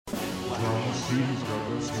Drama City's got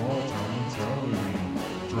that small town mentality.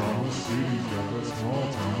 Drama City's got that small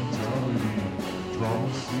town mentality.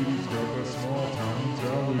 Drama City's got that small town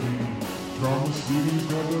mentality. Drama City's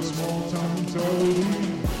got that small town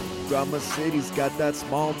mentality. Drama City's got that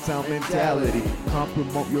small town mentality. Come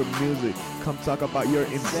promote your music, come talk about your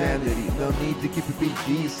insanity. No need to keep it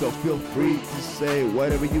PG, so feel free to say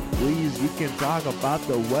whatever you please. You can talk about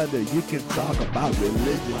the weather, you can talk about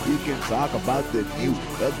religion, you can talk about the news.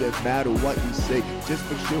 Doesn't matter what you say, just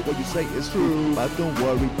make sure what you say is true. But don't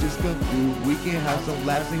worry, just come through. We can have some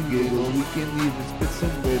laughs and giggles, we can even spit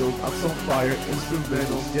some riddles on some fire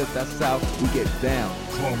instrumentals. Yes, that's how we get down.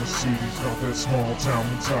 Drama City's got that small town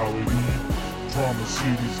mentality. Drama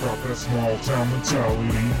City's got that small town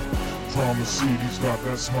mentality. Drama City's got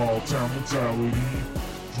that small town mentality.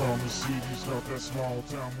 Drama City's got that small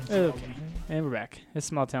town mentality. Okay, and we're back. It's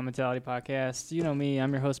Small Town Mentality Podcast. You know me,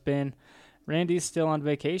 I'm your host, Ben. Randy's still on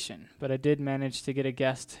vacation, but I did manage to get a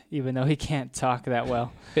guest, even though he can't talk that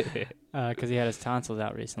well, because he had his tonsils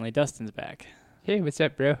out recently. Dustin's back. Hey, what's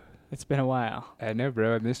up, bro? It's been a while. I know,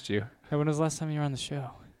 bro. I missed you. Hey, when was the last time you were on the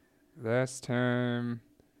show? Last time,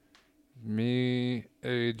 me,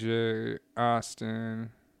 AJ, Austin,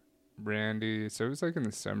 Brandy. So it was like in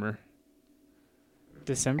the summer.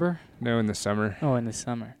 December? No, in the summer. Oh, in the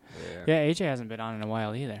summer. Yeah, AJ hasn't been on in a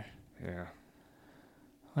while either. Yeah.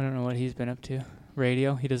 I don't know what he's been up to.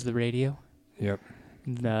 Radio? He does the radio. Yep.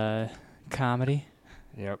 The comedy.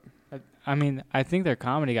 Yep. I mean, I think their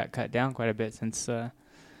comedy got cut down quite a bit since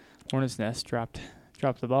Hornet's Nest dropped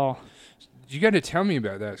the ball. You got to tell me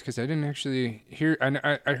about that because I didn't actually hear.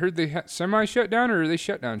 I heard they semi-shut down, or are they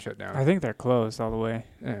shut down? I think they're closed all the way.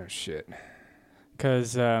 Oh, shit.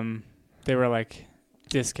 Because they were, like,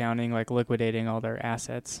 discounting, like, liquidating all their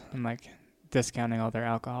assets and, like, discounting all their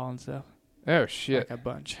alcohol and stuff. Oh, shit. Like a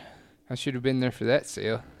bunch. I should have been there for that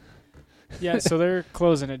sale. Yeah, so they're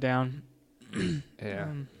closing it down. Yeah.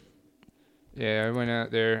 Yeah, I went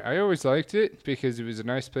out there. I always liked it because it was a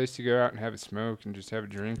nice place to go out and have a smoke and just have a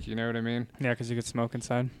drink, you know what I mean? Yeah, because you could smoke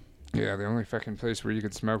inside. Yeah, the only fucking place where you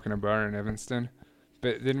could smoke in a bar in Evanston.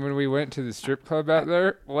 But then when we went to the strip club out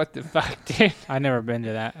there, what the fuck, dude? I never been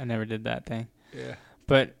to that. I never did that thing. Yeah.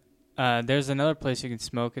 But there's another place you can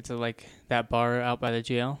smoke. It's like that bar out by the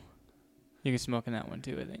jail. You can smoke in that one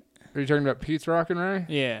too, I think. Are you talking about Pete's Rockin' Rye?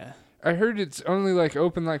 Yeah. I heard it's only like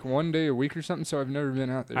open like one day a week or something, so I've never been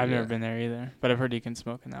out there I've yet. never been there either. But I've heard you can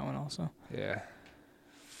smoke in that one also. Yeah.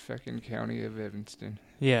 Fucking County of Evanston.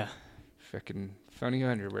 Yeah. Fucking funny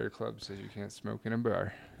underwear club says you can't smoke in a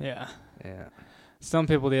bar. Yeah. Yeah. Some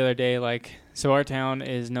people the other day, like, so our town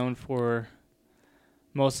is known for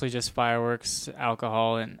mostly just fireworks,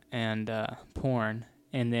 alcohol, and porn,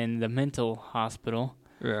 and then the mental hospital.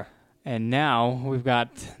 Yeah. And now we've got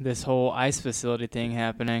this whole ICE facility thing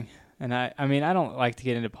happening. And I mean, I don't like to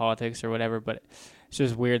get into politics or whatever, but it's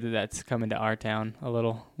just weird that that's coming to our town a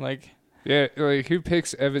little. Like, Yeah, like who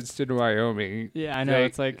picks Evanston, Wyoming? yeah, I know,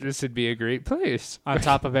 it's like this would be a great place. on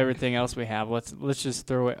top of everything else we have. Let's just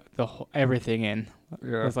throw it everything in.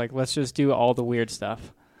 Yeah. It's like let's just do all the weird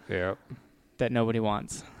stuff Yeah. that nobody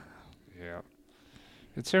wants. Yeah.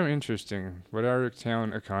 It's so interesting what our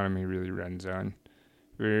town economy really runs on.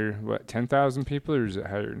 We're, 10,000 people, or is it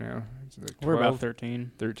higher now? It's like 12, We're about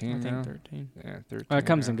 13. 13 I think now? 13. Yeah, 13. Well, it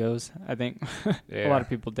comes now. and goes, I think. Yeah. A lot of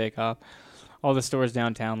people take off. All the stores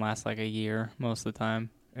downtown last like a year most of the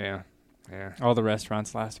time. Yeah. Yeah. All the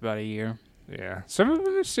restaurants last about a year. Yeah. Some of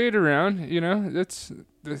them have stayed around, you know. That's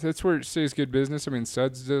where it stays good business. I mean,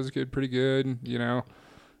 Suds does pretty good, you know.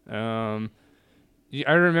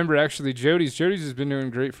 I remember actually Jody's has been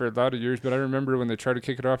doing great for a lot of years, but I remember when they tried to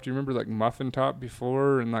kick it off. Do you remember like Muffin Top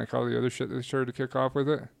before and like all the other shit they started to kick off with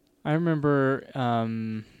it? I remember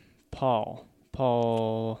Paul,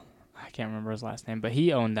 I can't remember his last name, but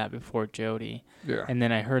he owned that before Jody. Yeah. And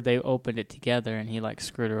then I heard they opened it together and he like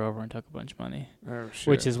screwed her over and took a bunch of money. Oh shit.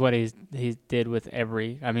 Which is what he did with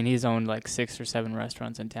he's owned like 6 or 7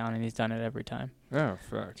 restaurants in town and he's done it every time. Oh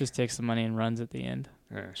fuck. Just takes the money and runs at the end.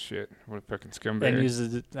 Oh shit. What a fucking scumbag. And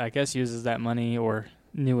uses that money or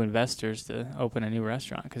new investors to open a new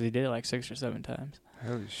restaurant because he did it like 6 or 7 times.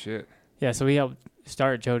 Holy shit. Yeah, so he helped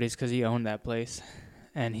start Jody's because he owned that place.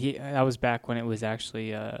 And that was back when it was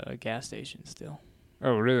actually a gas station still.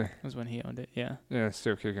 Oh, really? That was when he owned it, yeah. Yeah, it's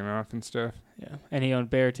still kicking off and stuff. Yeah. And he owned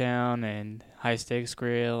Beartown and High Stakes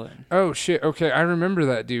Grill. And Oh, shit. Okay, I remember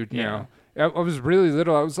that dude now. I was really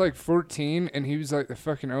little. I was like 14, and he was like the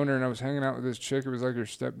fucking owner, and I was hanging out with this chick. It was like her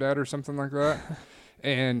stepdad or something like that.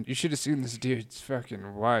 And you should have seen this dude's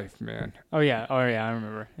fucking wife, man. Oh, yeah, I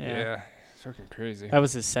remember. Yeah. Fucking crazy. That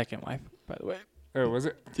was his second wife, by the way. Oh, was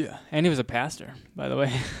it? Yeah. And he was a pastor, by the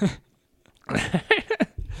way.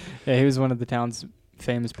 Yeah, he was one of the town's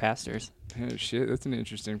famous pastors. Oh, shit, that's an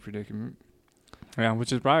interesting predicament. Yeah,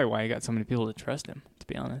 which is probably why he got so many people to trust him, to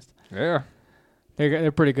be honest. Yeah.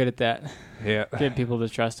 They're pretty good at that. Yeah. Getting people to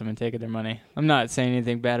trust them and taking their money. I'm not saying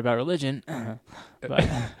anything bad about religion, but,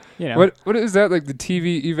 you know. What is that, like the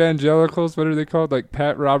TV evangelicals? What are they called? Like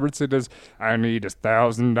Pat Robertson does, I need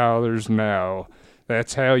 $1,000 now.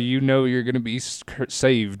 That's how you know you're going to be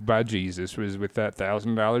saved by Jesus, was with that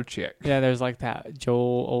 $1,000 check. Yeah, there's like that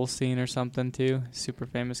Joel Osteen or something too. Super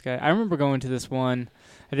famous guy. I remember going to this one.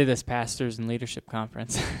 I did this pastors and leadership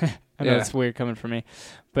conference. I know it's weird coming from me,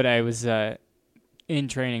 but I was in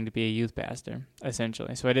training to be a youth pastor,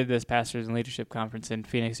 essentially. So I did this pastors and leadership conference in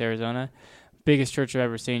Phoenix, Arizona. Biggest church I've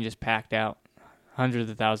ever seen, just packed out. Hundreds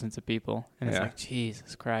of thousands of people. And it's like,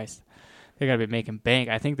 Jesus Christ. They got to be making bank.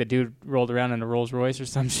 I think the dude rolled around in a Rolls Royce or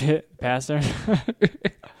some shit, pastor.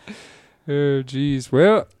 Oh, jeez.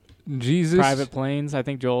 Well, Jesus. Private planes. I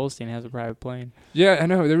think Joel Osteen has a private plane. Yeah, I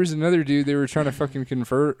know. There was another dude they were trying to fucking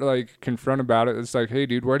confront about it. It's like, hey,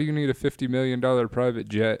 dude, why do you need a $50 million private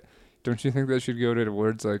jet? Don't you think that should go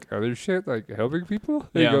towards, like, other shit, like helping people?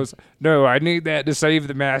 And he goes, no, I need that to save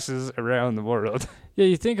the masses around the world. Yeah,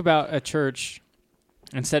 you think about a church,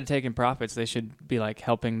 instead of taking profits, they should be, like,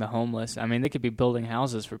 helping the homeless. I mean, they could be building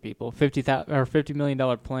houses for people. $50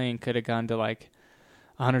 million plane could have gone to, like,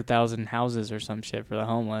 100,000 houses or some shit for the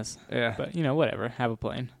homeless. Yeah. But, you know, whatever. Have a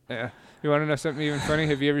plane. Yeah. You want to know something even funny?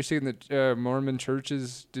 Have you ever seen the Mormon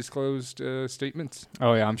church's disclosed statements?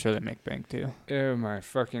 Oh, yeah, I'm sure they make bank, too. Oh, my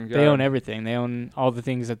fucking God. They own everything. They own all the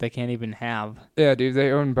things that they can't even have. Yeah, dude,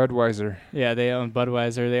 they own Budweiser. Yeah, they own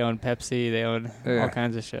Budweiser. They own Pepsi. They own all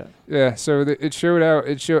kinds of shit. Yeah, so it showed out.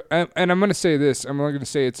 And I'm going to say this. I'm only going to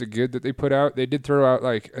say it's a good that they put out. They did throw out,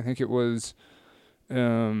 like, I think it was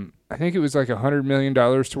like $100 million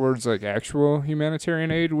towards like actual humanitarian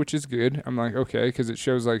aid, which is good. I'm like, okay, because it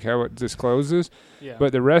shows like how it discloses. Yeah.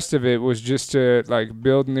 But the rest of it was just to like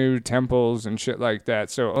build new temples and shit like that.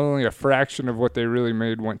 So only a fraction of what they really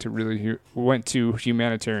made went to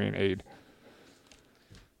humanitarian aid.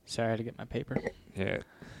 Sorry, I had to get my paper. Yeah.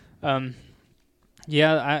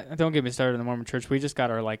 Yeah, don't get me started on the Mormon church. We just got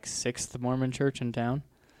our like 6th Mormon church in town.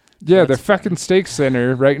 Yeah, the fucking stake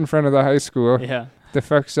center right in front of the high school. Yeah. The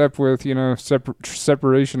fucks up with,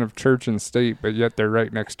 separation of church and state, but yet they're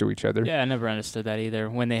right next to each other. Yeah, I never understood that either.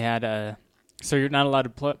 When they had so you're not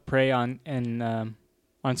allowed to pray on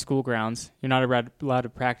school grounds. You're not allowed to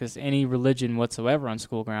practice any religion whatsoever on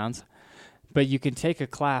school grounds. But you can take a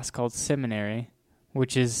class called seminary,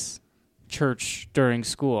 which is church during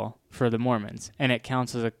school for the Mormons, and it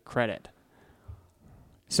counts as a credit.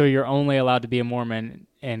 So you're only allowed to be a Mormon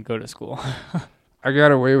and go to school. I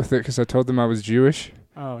got away with it because I told them I was Jewish.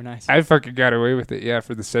 Oh, nice. I fucking got away with it, yeah,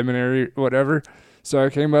 for the seminary, whatever. So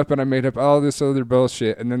I came up and I made up all this other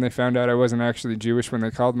bullshit, and then they found out I wasn't actually Jewish when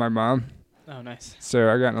they called my mom. Oh, nice.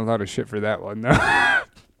 So I got in a lot of shit for that one, though. I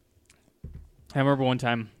remember one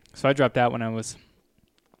time, so I dropped out when I was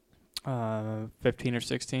 15 or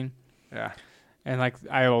 16. Yeah. And, like,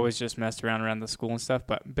 I always just messed around the school and stuff,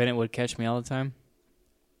 but Bennett would catch me all the time.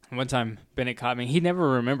 One time, Bennett caught me. He never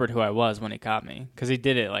remembered who I was when he caught me because he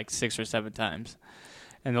did it like 6 or 7 times.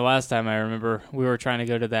 And the last time I remember, we were trying to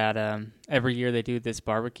go to that. Every year they do this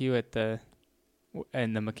barbecue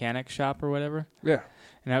in the mechanic shop or whatever. Yeah.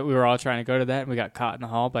 And we were all trying to go to that, and we got caught in the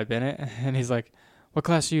hall by Bennett. And he's like, "What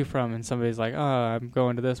class are you from?" And somebody's like, "Oh, I'm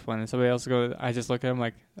going to this one." And somebody else goes. I just look at him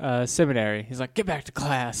like, "Seminary." He's like, "Get back to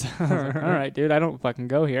class." I was like, "All right, dude, I don't fucking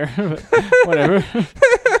go here." Whatever.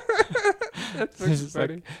 That's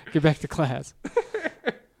funny. Like, get back to class.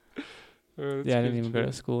 Oh, yeah, I didn't even go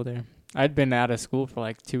to school there. I'd been out of school for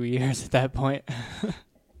like 2 years at that point.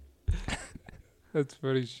 That's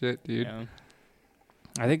funny shit, dude. Yeah.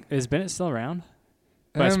 I think, is Bennett still around?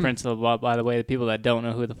 Vice principal, by the way, the people that don't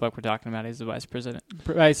know who the fuck we're talking about, he's the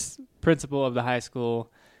vice principal of the high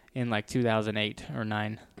school in like 2008 or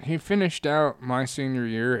 9. He finished out my senior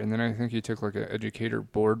year, and then I think he took like an educator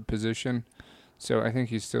board position. So I think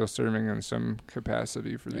he's still serving in some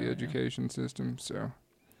capacity for the education system. So,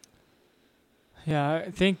 yeah, I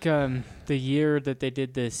think the year that they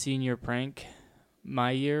did the senior prank, my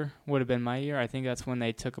year would have been my year. I think that's when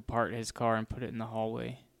they took apart his car and put it in the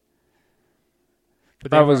hallway.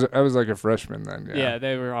 But I was like a freshman then. Yeah. Yeah,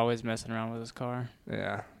 they were always messing around with his car.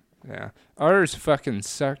 Yeah. Yeah. Ours fucking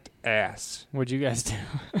sucked ass. What'd you guys do?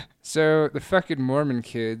 So the fucking Mormon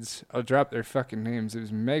kids, I'll drop their fucking names. It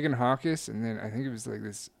was Megan Hawkes, and then I think it was like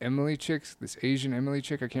this Emily chick, this Asian Emily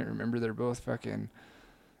chick. I can't remember. They're both fucking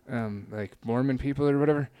like Mormon people or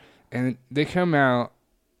whatever. And they come out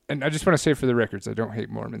and I just want to say for the records, I don't hate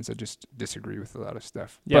Mormons. I just disagree with a lot of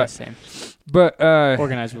stuff. Yeah, same. But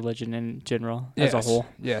Organized religion in general as a whole.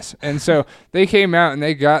 Yes. And so they came out and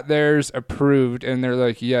they got theirs approved, and they're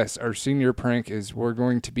like, yes, our senior prank is we're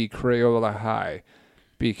going to be Crayola High.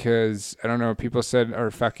 Because, I don't know, people said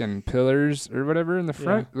our fucking pillars or whatever in the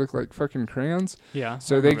front look like fucking crayons. Yeah.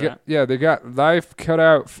 So they got life cut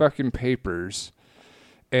out fucking papers,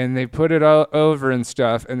 and they put it all over and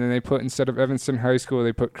stuff, and then they put, instead of Evanston High School,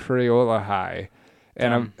 they put Crayola High.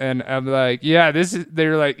 And I'm like,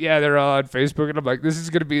 they're like, they're all on Facebook, and I'm like, this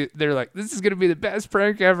is gonna be the best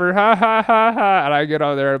prank ever, ha ha ha ha. And I get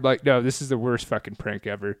on there, I'm like, no, this is the worst fucking prank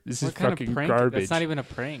ever. This is fucking garbage. That's not even a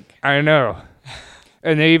prank. I know.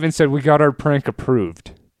 And they even said we got our prank approved.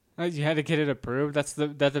 You had to get it approved?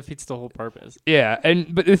 That defeats the whole purpose. Yeah,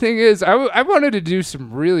 but the thing is, I wanted to do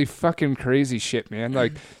some really fucking crazy shit, man.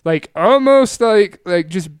 Like almost like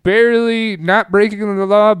just barely not breaking the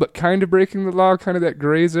law, but kind of breaking the law, kind of that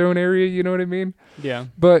gray zone area, you know what I mean? Yeah.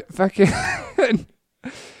 But fucking,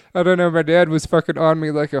 I don't know, my dad was fucking on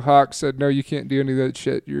me like a hawk, said, no, you can't do any of that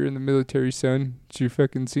shit. You're in the military, son. It's your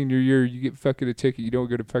fucking senior year. You get fucking a ticket. You don't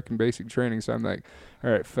go to fucking basic training. So I'm like,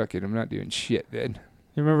 all right, fuck it. I'm not doing shit then.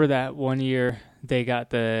 You remember that one year they got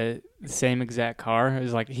the same exact car? It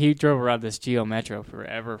was like he drove around this Geo Metro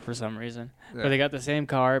forever for some reason. Yeah. But they got the same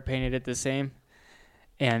car, painted it the same,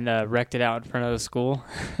 and wrecked it out in front of the school.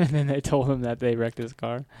 And then they told him that they wrecked his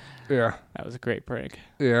car. Yeah. That was a great prank.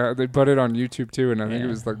 Yeah, they put it on YouTube too, and I think it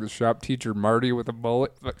was like the shop teacher Marty with a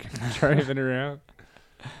bullet fucking driving around.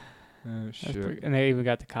 Oh, shit. And they even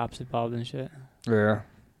got the cops involved and shit. Yeah.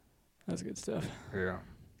 That's good stuff. Yeah.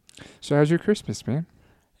 So how's your Christmas, man?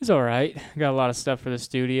 It's all right. Got a lot of stuff for the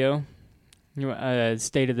studio.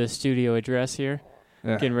 State of the studio address here.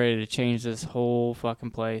 Yeah. Getting ready to change this whole fucking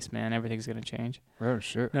place, man. Everything's going to change. Oh,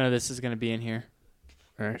 shit. None of this is going to be in here.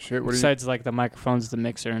 Oh, shit. Besides, like, the microphones, the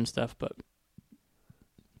mixer and stuff, but...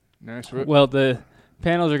 Nice. Well, the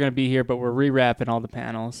panels are going to be here, but we're rewrapping all the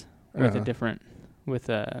panels with a different... with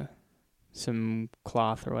some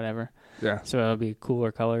cloth or whatever. Yeah. So it'll be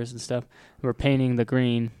cooler colors and stuff. We're painting the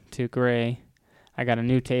green to gray. I got a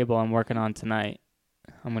new table I'm working on tonight.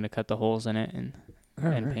 I'm going to cut the holes in it and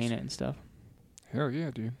nice. Paint it and stuff. Hell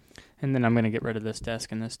yeah, dude. And then I'm going to get rid of this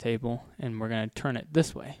desk and this table, and we're going to turn it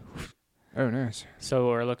this way. Oh, nice. So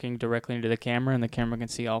we're looking directly into the camera, and the camera can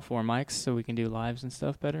see all 4 mics, so we can do lives and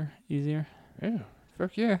stuff better, easier. Yeah.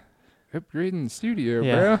 Fuck yeah. Upgrading the studio,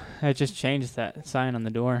 yeah. bro. I just changed that sign on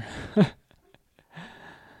the door.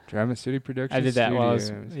 Drama City Productions. I did that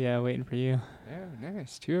Studios. while I was waiting for you. Yeah,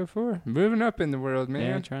 nice. 204. Moving up in the world, man.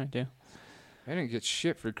 Yeah, I'm trying to. I didn't get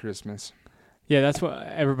shit for Christmas. Yeah, that's what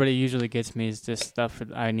everybody usually gets me is just stuff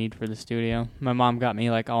that I need for the studio. My mom got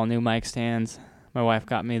me like all new mic stands. My wife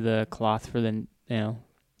got me the cloth for the,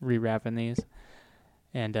 rewrapping these.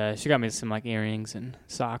 And she got me some like earrings and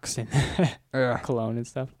socks and cologne and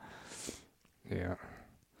stuff. Yeah.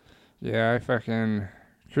 Yeah, I fucking...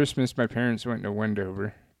 Christmas, my parents went to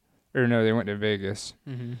Wendover. Or no, they went to Vegas.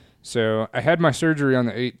 Mm-hmm. So I had my surgery on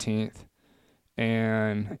the 18th,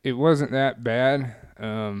 and it wasn't that bad.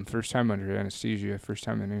 First time under anesthesia, first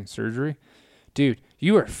time in surgery. Dude,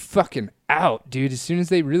 you are fucking out, dude. As soon as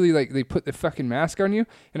they really, they put the fucking mask on you,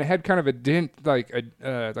 and it had kind of a dent, like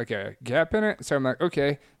a gap in it. So I'm like,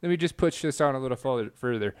 okay, let me just push this on a little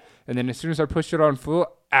further. And then as soon as I pushed it on full,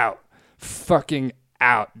 out. Fucking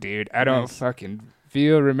out, dude. I don't fucking...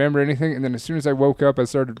 remember anything, and then as soon as I woke up,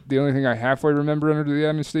 the only thing I halfway remember under the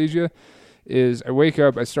anesthesia is I wake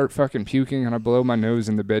up, I start fucking puking, and I blow my nose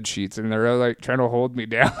in the bed sheets, and they're like trying to hold me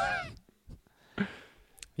down.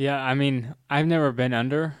 Yeah, I mean, I've never been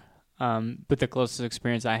under, but the closest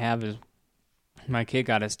experience I have is my kid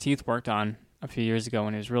got his teeth worked on a few years ago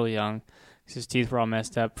when he was really young. His teeth were all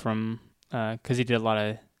messed up from because he did a lot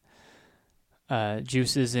of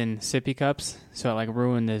juices in sippy cups, so it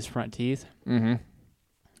ruined his front teeth. Mm-hmm.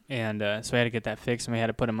 And so I had to get that fixed, and we had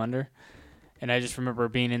to put him under. And I just remember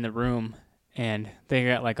being in the room, and they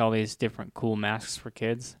got all these different cool masks for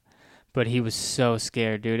kids. But he was so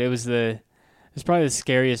scared, dude. It was probably the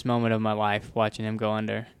scariest moment of my life watching him go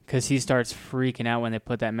under, because he starts freaking out when they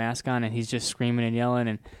put that mask on, and he's just screaming and yelling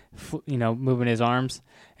and moving his arms.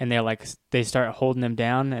 And they start holding him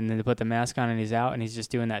down, and then they put the mask on, and he's out, and he's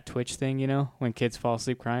just doing that twitch thing, when kids fall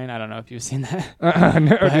asleep crying. I don't know if you've seen that.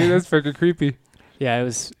 No, dude, that's fucking creepy. Yeah, it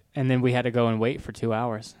was. And then we had to go and wait for 2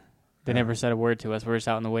 hours. They never said a word to us. We were just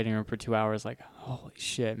out in the waiting room for 2 hours, holy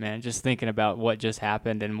shit, man. Just thinking about what just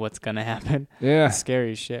happened and what's going to happen. Yeah. It's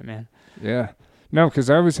scary as shit, man. Yeah. No, because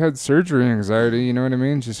I always had surgery anxiety, you know what I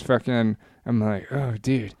mean? Just fucking, I'm like, oh,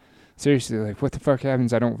 dude. seriously, like, what the fuck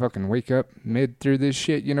happens? I don't fucking wake up mid through this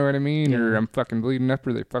shit, you know what I mean? Or Yeah. I'm fucking bleeding up,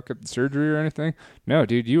 or they fuck up the surgery or anything. No,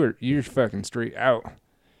 dude, you're fucking straight out.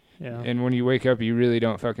 Yeah. And when you wake up, you really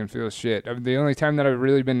don't fucking feel shit. The only time that I've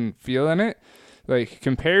really been feeling it, like,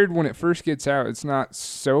 compared when it first gets out, it's not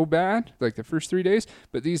so bad, like the first 3 days,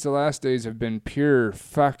 but the last days have been pure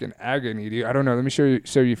fucking agony, dude. I don't know. Let me show you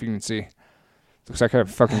if you can see. Looks like I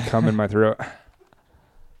have fucking cum in my throat.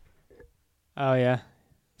 Oh yeah,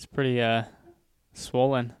 it's pretty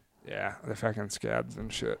swollen. Yeah, the fucking scabs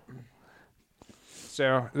and shit.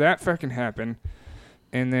 So that fucking happened.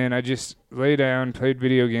 And then I just lay down, played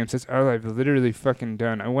video games. That's all I've literally fucking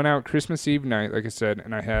done. I went out Christmas Eve night, like I said,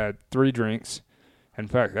 and I had 3 drinks. In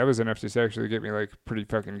fact, that was enough to actually get me, like, pretty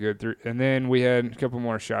fucking good. And then we had a couple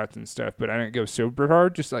more shots and stuff, but I didn't go super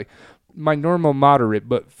hard, just, like, my normal moderate.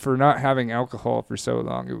 But for not having alcohol for so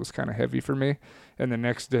long, it was kind of heavy for me. And the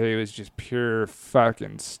next day, it was just pure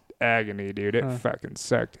fucking agony, dude. It fucking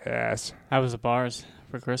sucked ass. How was the bars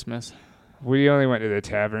for Christmas? We only went to the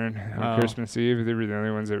tavern on Oh. Christmas Eve. They were the only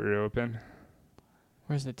ones that were open.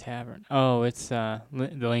 Where's the tavern? Oh, it's the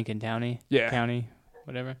Lincoln County. Yeah. County,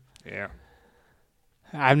 whatever. Yeah.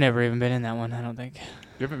 I've never even been in that one. I don't think.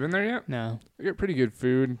 You haven't been there yet? No. They got pretty good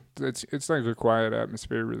food. It's like a quiet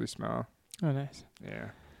atmosphere, really small. Oh, nice. Yeah.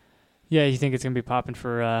 Yeah, you think it's gonna be popping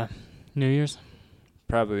for New Year's?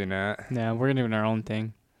 Probably not. No, we're gonna do our own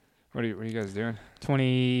thing. What are you guys doing?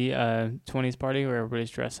 20s party where everybody's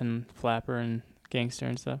dressing flapper and gangster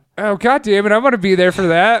and stuff. Oh, God damn it. I want to be there for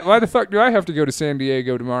that. Why the fuck do I have to go to San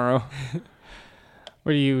Diego tomorrow?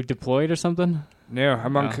 Were you deployed or something? No,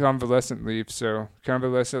 I'm on Oh. convalescent leave. So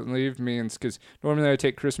convalescent leave means, because normally I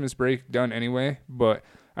take Christmas break done anyway, but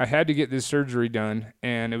I had to get this surgery done,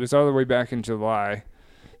 and it was all the way back in July.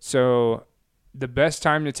 So the best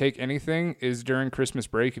time to take anything is during Christmas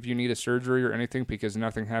break if you need a surgery or anything, because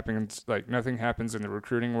nothing happens in the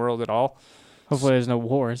recruiting world at all. Hopefully there's no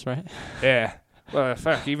wars, right? Yeah. Well,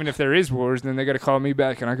 fuck, even if there is wars, then they got to call me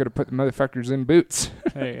back, and I got to put the motherfuckers in boots.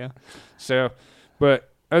 There you go. So, but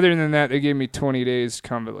other than that, they gave me 20 days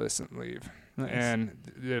convalescent leave. Nice. And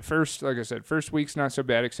the first, like I said, first week's not so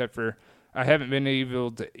bad, except for I haven't been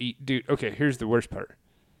able to eat. Dude, okay, here's the worst part.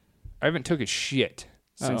 I haven't took a shit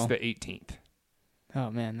since Uh-oh. the 18th. Oh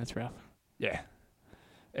man, that's rough. Yeah.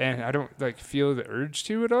 And I don't, like, feel the urge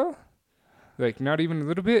to at all. Like, not even a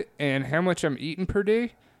little bit. And how much I'm eating per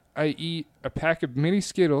day, I eat a pack of mini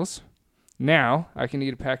Skittles. Now, I can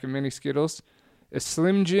eat a pack of mini Skittles, a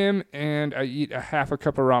Slim Jim, and I eat a half a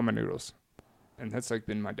cup of ramen noodles. And that's, like,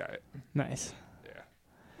 been my diet. Nice.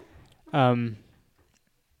 Yeah.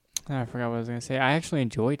 I forgot what I was gonna say. I actually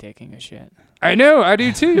enjoy taking a shit, I know, I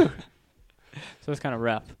do too. so it's kind of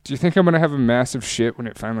rough. Do you think I'm going to have a massive shit when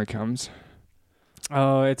it finally comes?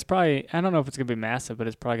 Oh, it's probably. I don't know if it's gonna be massive, but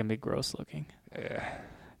it's probably gonna be gross looking. Yeah.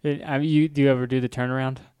 Do you ever do the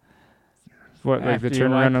turnaround? What, like the After you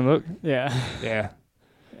turn wipe? around and look? Yeah. Yeah.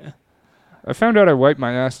 Yeah. I found out I wipe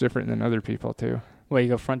my ass different than other people too. Wait, you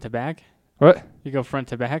go front to back? What? You go front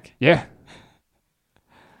to back? Yeah.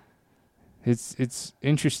 It's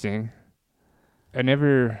interesting. I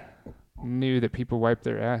never knew that people wipe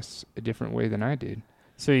their ass a different way than I did.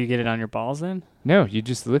 So you get it on your balls then? No, you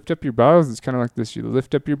just lift up your balls. It's kind of like this. You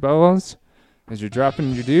lift up your balls as you're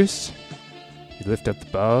dropping your deuce. You lift up the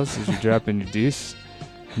balls as you're dropping your deuce.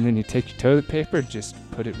 And then you take your toilet paper and just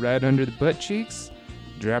put it right under the butt cheeks.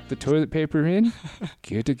 Drop the toilet paper in.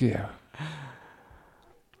 Good to go.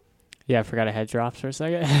 Yeah, I forgot I had drops for a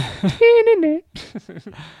second.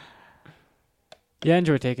 Yeah, I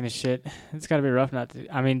enjoy taking a shit. It's got to be rough not to.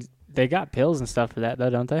 I mean, they got pills and stuff for that,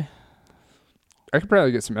 though, don't they? I could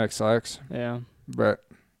probably get some X-Lax, Yeah. but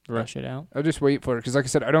Rush it out. I'll just wait for it. Because like I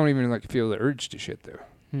said, I don't even like feel the urge to shit, though.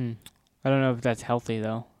 I don't know if that's healthy,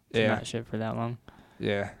 though, to Yeah. not shit for that long.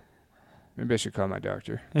 Yeah. Maybe I should call my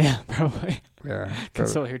doctor. Yeah, probably. Yeah. probably.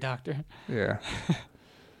 Consult your doctor. Yeah.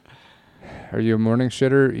 Are you a morning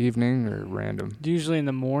shitter, evening, or random? Usually in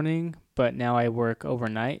the morning, but now I work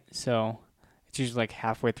overnight, so it's usually like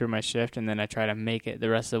halfway through my shift, and then I try to make it the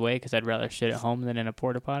rest of the way because I'd rather shit at home than in a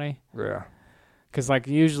porta potty. Yeah. Because like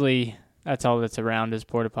usually that's all that's around is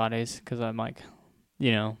porta potties because I'm like,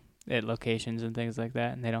 you know, at locations and things like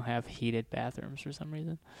that, and they don't have heated bathrooms for some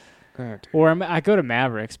reason. Or I go to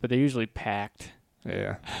Mavericks, but they're usually packed.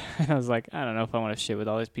 Yeah. I was like, I don't know if I want to shit with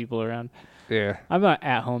all these people around. Yeah. I'm an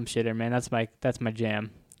at-home shitter, man. That's my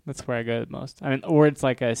jam. That's where I go the most. I mean, or it's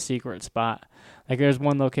like a secret spot. Like there's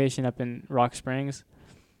one location up in Rock Springs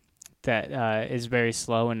that is very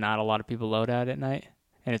slow and not a lot of people load out at night,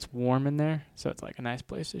 and it's warm in there, so it's like a nice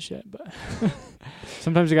place to shit. But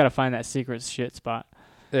sometimes you got to find that secret shit spot.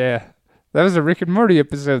 Yeah. That was a Rick and Morty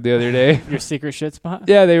episode the other day. Your secret shit spot?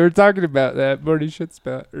 Yeah, they were talking about that Morty shit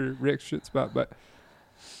spot or Rick's shit spot, but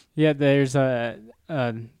Yeah, there's the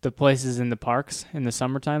places in the parks in the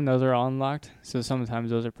summertime. Those are all unlocked. So sometimes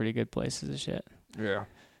those are pretty good places to shit yeah.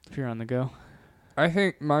 if you're on the go. I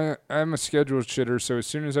think I'm a scheduled shitter, so as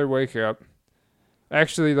soon as I wake up,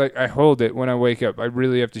 actually, like, I hold it when I wake up. I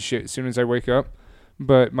really have to shit as soon as I wake up.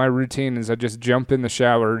 But my routine is I just jump in the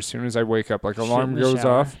shower as soon as I wake up. Like, Shit alarm in the goes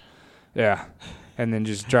shower. off. Yeah. And then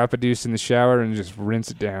just drop a deuce in the shower and just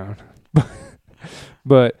rinse it down.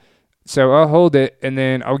 But, so I'll hold it, and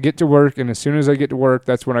then I'll get to work, and as soon as I get to work,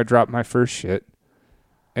 that's when I drop my first shit.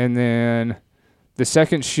 And then the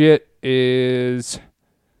second shit is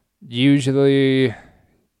usually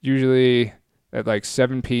at like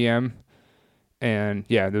 7 p.m. And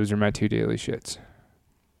yeah, those are my 2 daily shits.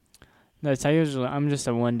 That's I'm just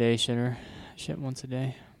a 1 day shitter. Shit once a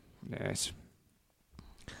day. Nice.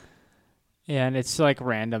 Yeah, and it's like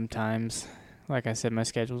random times. Like I said, my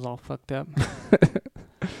schedule's all fucked up.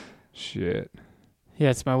 Shit.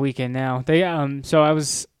 Yeah, it's my weekend now. So I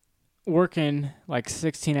was working like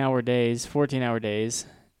 16-hour days, 14-hour days,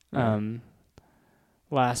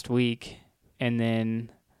 last week, and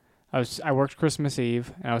then I worked Christmas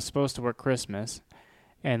Eve, and I was supposed to work Christmas,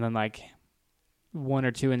 and then like 1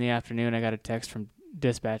 or 2 in the afternoon, I got a text from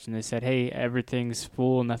dispatch, and they said, "Hey, everything's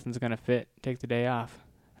full, nothing's gonna fit. Take the day off."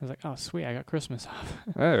 I was like, "Oh, sweet, I got Christmas off."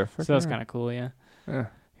 Oh, So that was kind of cool, yeah. Yeah.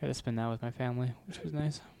 Got to spend that with my family, which was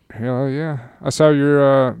nice. Hell yeah. I saw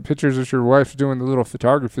your pictures of your wife doing the little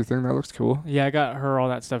photography thing. That looks cool. Yeah, I got her all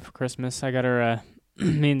that stuff for Christmas. I got her,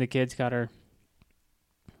 me and the kids got her,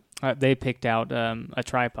 they picked out a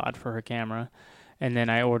tripod for her camera, and then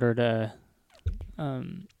I ordered a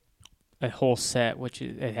whole set, which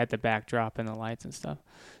it had the backdrop and the lights and stuff.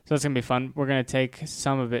 So it's going to be fun. We're going to take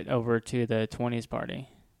some of it over to the 20s party.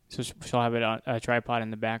 So she'll have it on a tripod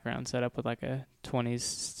in the background set up with like a 20s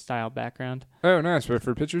style background. Oh, nice. For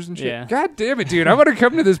pictures and shit? Yeah. God damn it, dude. I want to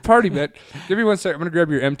come to this party, man. Give me 1 second. I'm going to grab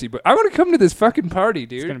your empty. But I want to come to this fucking party,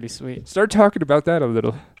 dude. It's going to be sweet. Start talking about that a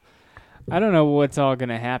little. I don't know what's all going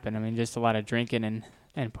to happen. I mean, just a lot of drinking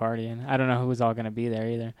and partying. I don't know who's all going to be there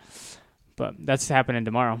either. But that's happening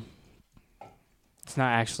tomorrow. It's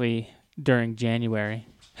not actually during January.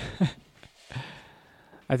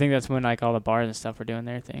 I think that's when like all the bars and stuff are doing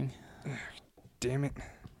their thing. Damn it.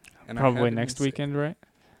 And I Probably haven't next been weekend, right?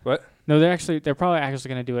 What? No, they're probably actually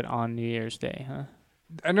going to do it on New Year's Day, huh?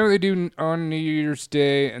 I know they do on New Year's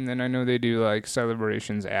Day, and then I know they do like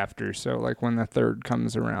celebrations after. So like when the 3rd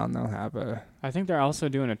comes around, they'll have a. I think they're also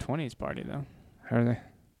doing a 20s party though. Are they?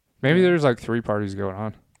 Maybe Yeah. there's like 3 parties going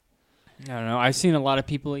on. I don't know. I've seen a lot of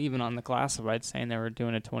people even on the classified saying they were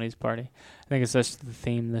doing a 20s party. I think it's just the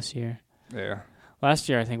theme this year. Yeah. Last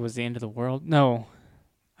year I think was the end of the world. No,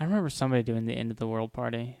 I remember somebody doing the end of the world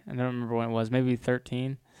party. I don't remember when it was. Maybe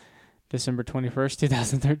December 21st,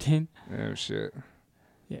 2013. Oh shit.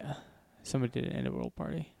 Yeah, somebody did an end of the world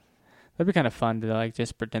party. That'd be kind of fun to like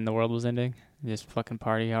just pretend the world was ending and just fucking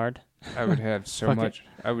party hard. I would have so Fuck it. much.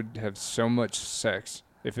 I would have so much sex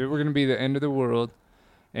if it were gonna be the end of the world,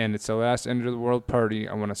 and it's the last end of the world party.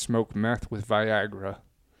 I want to smoke meth with Viagra,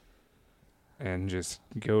 and just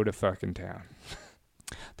go to fucking town.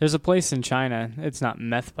 There's a place in China. It's not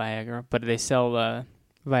meth Viagra, but they sell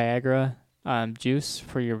Viagra juice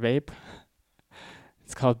for your vape.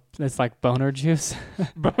 It's like boner juice.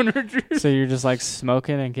 Boner juice. So you're just like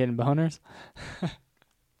smoking and getting boners.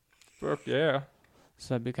 Fuck yeah.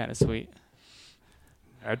 So that'd be kind of sweet.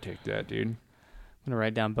 I'd take that, dude. I'm gonna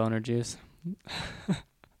write down boner juice.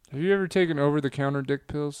 Have you ever taken over-the-counter dick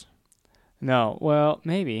pills? No, well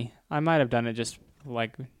maybe I might have done it just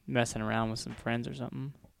like messing around with some friends or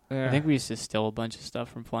something. Yeah. I think we used to steal a bunch of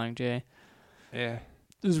stuff from Flying J. Yeah.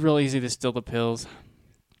 It was real easy to steal the pills.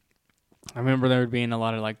 I remember there being a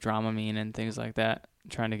lot of like Dramamine and things like that,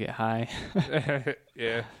 trying to get high.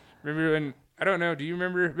 Yeah. Remember when? I don't know. Do you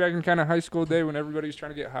remember back in kind of high school day when everybody was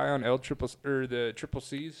trying to get high on the triple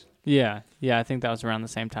C's? Yeah, I think that was around the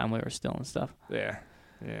same time we were stealing stuff. Yeah.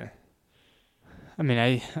 Yeah. I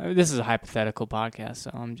mean, this is a hypothetical podcast,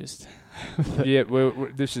 so I'm just. Yeah. Well,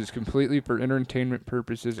 this is completely for entertainment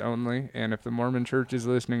purposes only. And if the Mormon Church is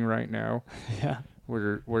listening right now, Yeah.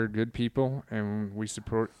 we're good people and we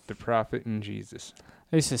support the prophet and Jesus.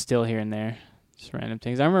 I used to steal here and there, just random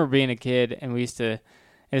things. I remember being a kid, and we used to.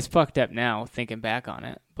 And it's fucked up now, thinking back on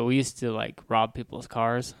it. But we used to like rob people's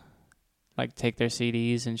cars, like take their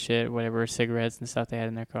CDs and shit, whatever, cigarettes and stuff they had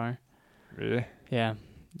in their car. Really? Yeah,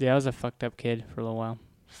 I was a fucked up kid for a little while.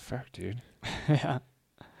 Fuck, dude. Yeah,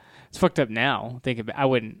 it's fucked up now. Thinking, I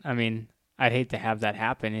wouldn't. I mean, I'd hate to have that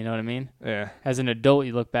happen. You know what I mean? Yeah. As an adult,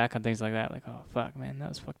 you look back on things like that, like, oh fuck, man, that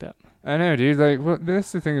was fucked up. I know, dude. Like, well,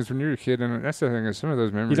 that's the thing is when you're a kid, and that's the thing is some of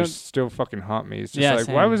those memories still fucking haunt me. It's just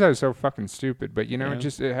like, why was I so fucking stupid? But you know,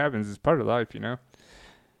 it happens. It's part of life, you know.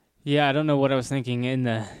 Yeah, I don't know what I was thinking in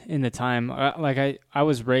the time. Like I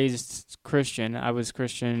was raised Christian. I was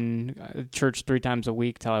Christian church 3 times a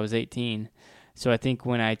week till I was 18. So I think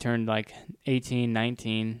when I turned like 18,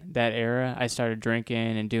 19, that era, I started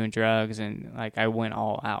drinking and doing drugs, and like I went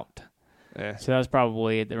all out. Yeah. So that was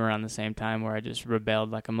probably around the same time where I just rebelled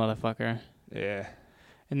like a motherfucker. Yeah.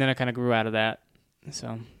 And then I kind of grew out of that.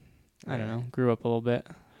 So I don't know, grew up a little bit.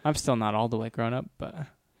 I'm still not all the way grown up, but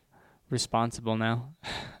responsible now.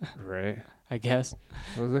 Right. I guess.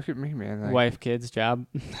 Well, look at me, man. Like, wife, kids, job.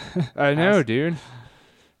 I know, dude.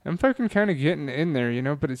 I'm fucking kind of getting in there, you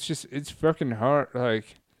know, but it's fucking hard.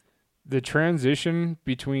 Like, the transition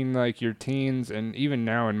between, like, your teens and even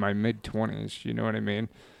now in my mid-20s, you know what I mean?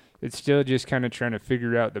 It's still just kind of trying to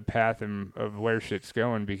figure out the path of where shit's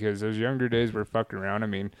going, because those younger days were fucking around. I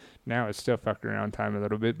mean, now it's still fucking around time a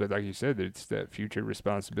little bit, but like you said, it's that future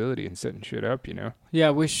responsibility and setting shit up, you know? Yeah,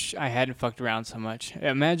 I wish I hadn't fucked around so much.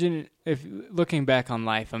 Imagine if, looking back on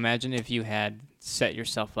life, imagine if you had set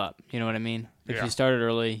yourself up. You know what I mean? If you started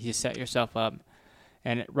early, you set yourself up,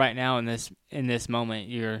 and right now in this moment,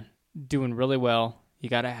 you're doing really well.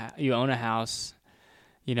 You own a house.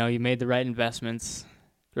 You know, you made the right investments.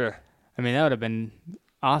 Yeah. I mean, that would have been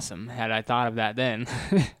awesome had I thought of that then.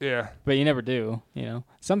 Yeah. But you never do, you know.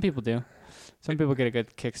 Some people do. Some people get a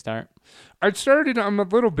good kickstart. I'm a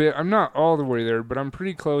little bit, I'm not all the way there, but I'm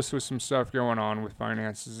pretty close with some stuff going on with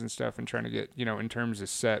finances and stuff and trying to get, you know, in terms of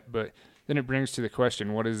set. But then it brings to the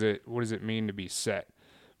question, what does it mean to be set?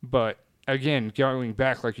 But again, going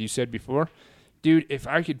back, like you said before, dude, if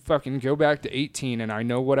I could fucking go back to 18 and I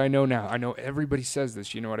know what I know now, I know everybody says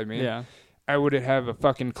this, you know what I mean? Yeah. I would have a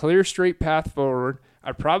fucking clear, straight path forward.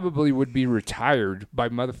 I probably would be retired by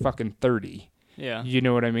motherfucking 30. Yeah. You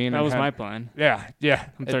know what I mean? That was my plan. Yeah.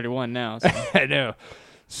 I'm 31 now. So. I know.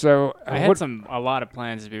 So I had a lot of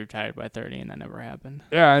plans to be retired by 30, and that never happened.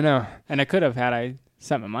 Yeah, I know. And I could have had I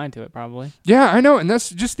set my mind to it, probably. Yeah, I know. And that's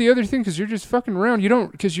just the other thing, because you're just fucking around. You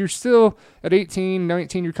don't, because you're still at 18,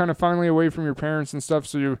 19, you're kind of finally away from your parents and stuff.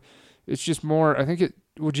 So it's just more, I think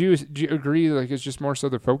do you agree, like, it's just more so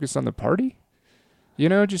the focus on the party? You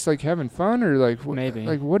know, just like having fun, or like maybe.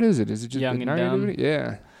 Like, what is it? Is it just young the and dumb?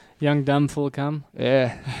 Yeah. Young, dumb, full of cum?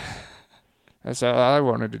 Yeah. That's all I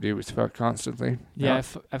wanted to do was fuck constantly. Yeah,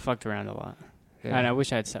 I fucked around a lot. Yeah. And I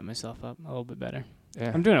wish I had set myself up a little bit better.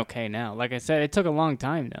 Yeah. I'm doing okay now. Like I said, it took a long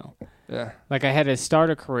time, though. Yeah. Like, I had to start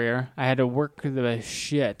a career. I had to work the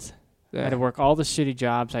shit. Yeah. I had to work all the shitty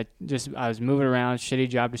jobs. I was moving around, shitty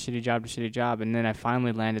job to shitty job to shitty job, and then I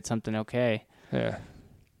finally landed something okay. Yeah.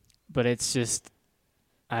 But it's just,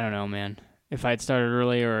 I don't know, man. If I'd started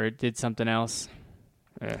earlier or did something else,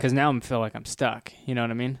 because now I feel like I'm stuck. You know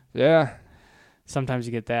what I mean? Yeah. Sometimes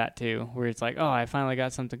you get that too, where it's like, oh, I finally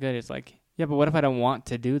got something good. It's like, yeah, but what if I don't want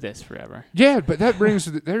to do this forever? Yeah, but that brings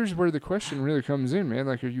there's where the question really comes in, man.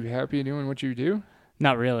 Like, are you happy doing what you do?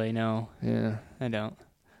 Not really, no. Yeah. I don't.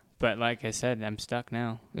 But like I said, I'm stuck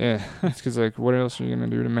now. Yeah. It's because, like, what else are you going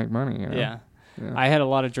to do to make money? You know? Yeah. Yeah. I had a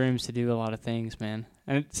lot of dreams to do a lot of things, man.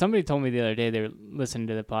 And somebody told me the other day, they were listening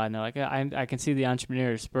to the pod, and they're like, I can see the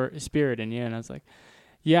entrepreneur spirit in you. And I was like,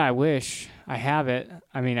 yeah, I wish I have it.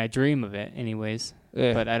 I mean, I dream of it anyways,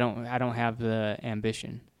 but I don't have the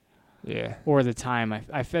ambition. Yeah. Or the time. I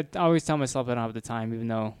always tell myself I don't have the time, even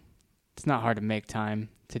though it's not hard to make time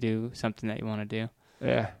to do something that you want to do.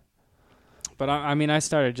 Yeah. But I mean, I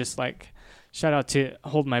started just like, shout out to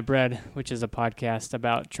Hold My Bread, which is a podcast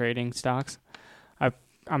about trading stocks.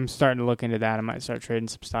 I'm starting to look into that. I might start trading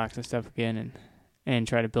some stocks and stuff again, and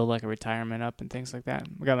try to build like a retirement up and things like that.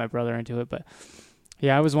 I got my brother into it, but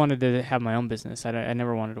yeah, I always wanted to have my own business. I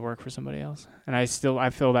never wanted to work for somebody else, and I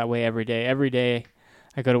feel that way every day. Every day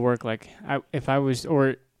I go to work, like if I was,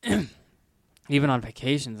 or even on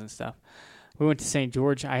vacations and stuff. We went to St.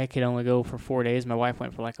 George. I could only go for 4 days. My wife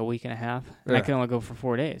went for like a week and a half. And I could only go for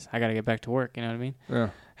 4 days. I got to get back to work. You know what I mean? Yeah.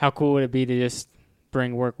 How cool would it be to just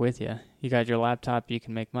bring work with you? You got your laptop. You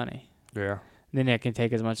can make money. Yeah. Then I can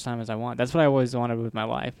take as much time as I want. That's what I always wanted with my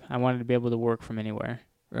life. I wanted to be able to work from anywhere.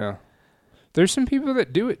 Yeah. There's some people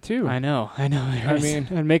that do it too. I know. I mean,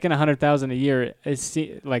 and making $100,000 a year is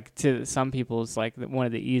like, to some people, it's like one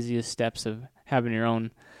of the easiest steps of having your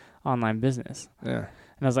own online business. Yeah.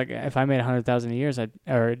 And I was like, if I made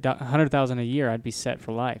 $100,000 a year, I'd be set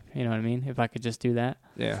for life. You know what I mean? If I could just do that.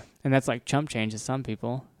 Yeah. And that's like chump change to some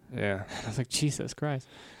people. Yeah. I was like, Jesus Christ.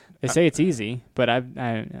 They say it's easy, but I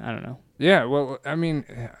don't know. Yeah, well, I mean,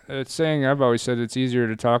 it's saying I've always said it's easier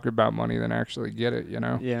to talk about money than actually get it,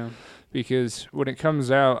 Yeah. Because when it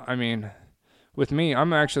comes out, I mean, with me,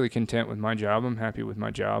 I'm actually content with my job. I'm happy with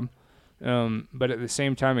my job. But at the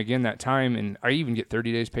same time, again, that time, and I even get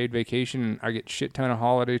 30 days paid vacation, and I get shit ton of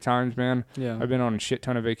holiday times, man. Yeah. I've been on a shit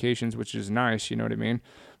ton of vacations, which is nice, you know what I mean?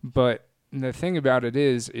 But the thing about it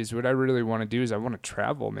is what I really want to do is I want to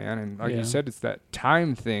travel, man. And like you said, it's that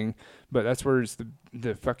time thing, but that's where it's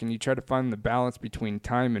the fucking, you try to find the balance between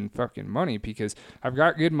time and fucking money, because I've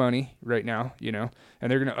got good money right now, and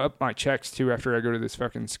they're going to up my checks too after I go to this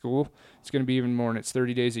fucking school. It's going to be even more, and it's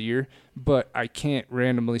 30 days a year, but I can't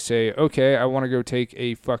randomly say, okay, I want to go take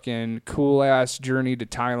a fucking cool ass journey to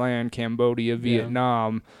Thailand, Cambodia,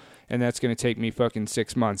 Vietnam, and that's going to take me fucking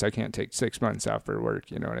 6 months. I can't take 6 months out for work.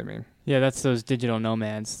 You know what I mean? Yeah, that's those digital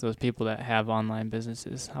nomads, those people that have online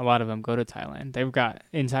businesses. A lot of them go to Thailand.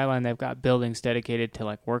 In Thailand, they've got buildings dedicated to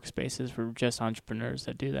like workspaces for just entrepreneurs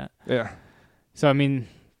that do that. Yeah. So, I mean,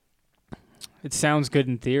 it sounds good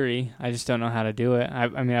in theory. I just don't know how to do it. I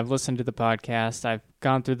mean, I've listened to the podcast. I've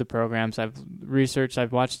gone through the programs. I've researched.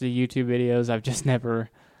 I've watched the YouTube videos. I've just never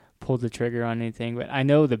pulled the trigger on anything. But I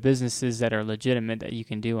know the businesses that are legitimate that you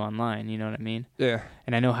can do online. You know what I mean? Yeah.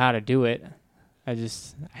 And I know how to do it. I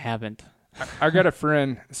haven't. I got a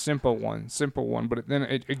friend, simple one, but then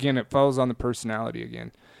it falls on the personality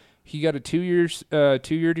again. He got a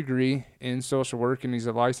 2-year degree in social work, and he's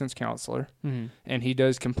a licensed counselor, and he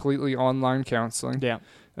does completely online counseling. Yeah.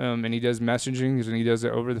 And he does messaging, and he does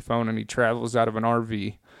it over the phone, and he travels out of an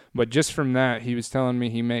RV. But just from that, he was telling me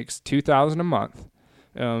he makes $2,000 a month.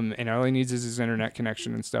 And all he needs is his internet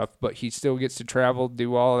connection and stuff, but he still gets to travel,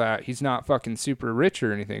 do all that. He's not fucking super rich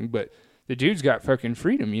or anything, but the dude's got fucking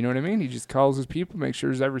freedom, you know what I mean? He just calls his people, makes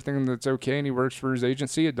sure there's everything that's okay, and he works for his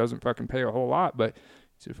agency. It doesn't fucking pay a whole lot, but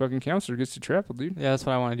he's a fucking counselor, gets to travel, dude. Yeah, that's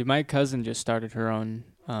what I want to do. My cousin just started her own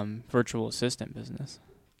virtual assistant business.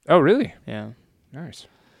 Oh, really? Yeah. Nice.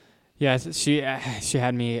 Yeah, she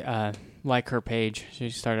had me like her page.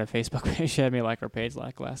 She started a Facebook page. She had me like her page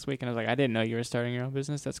like last week, and I was like, I didn't know you were starting your own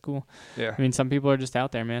business. That's cool. Yeah. I mean, some people are just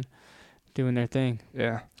out there, man, doing their thing.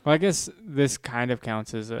 Yeah. Well, I guess this kind of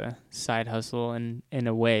counts as a side hustle in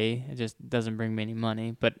a way. It just doesn't bring me any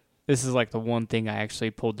money. But this is like the one thing I actually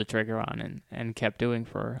pulled the trigger on and kept doing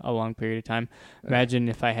for a long period of time. Imagine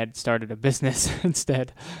if I had started a business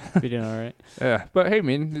instead. I'd be doing all right. Yeah. But, hey,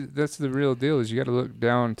 man, that's the real deal is you got to look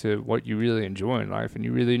down to what you really enjoy in life, and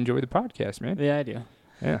you really enjoy the podcast, man. Yeah, I do.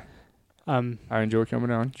 Yeah. I enjoy coming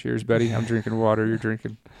on. Cheers, buddy. I'm drinking water. You're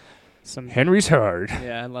drinking some Henry's Hard.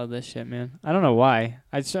 Yeah, I love this shit, man. I don't know why.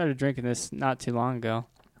 I started drinking this not too long ago,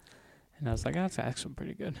 and I was like, oh, that's actually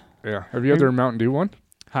pretty good. Yeah. Have you had their Mountain Dew one?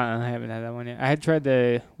 I haven't had that one yet. I had tried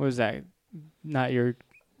what was that? Not your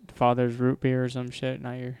father's root beer or some shit.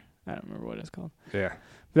 I don't remember what it's called. Yeah.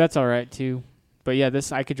 But that's all right, too. But yeah,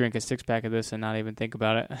 I could drink a 6-pack of this and not even think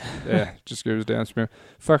about it. Yeah, just goes down smooth.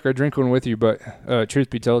 Fuck, I drink one with you, but truth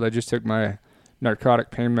be told, I just took my narcotic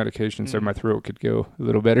pain medication so my throat could go a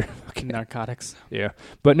little better. Okay. Narcotics. Yeah.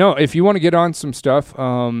 But no, if you want to get on some stuff,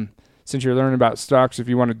 since you're learning about stocks, if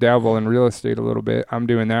you want to dabble in real estate a little bit, I'm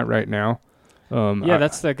doing that right now.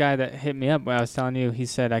 That's the guy that hit me up when I was telling you. He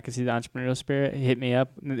said I could see the entrepreneurial spirit. He hit me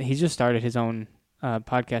up. He just started his own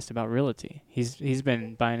podcast about realty. He's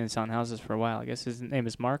been buying and selling houses for a while. I guess his name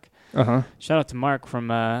is Mark. Uh-huh. Shout out to Mark from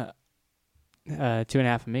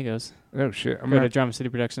 2.5 Amigos. Oh, shit. Go to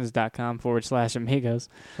drumcityproductions.com/amigos.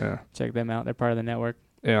 Yeah. Check them out. They're part of the network.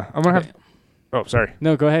 Yeah. I'm going to have... Oh, sorry.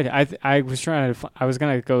 No, go ahead. I was trying to... I was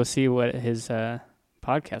going to go see what his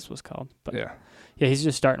podcast was called. But yeah. Yeah, he's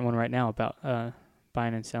just starting one right now about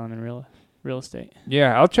buying and selling in real estate.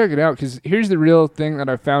 Yeah, I'll check it out because here's the real thing that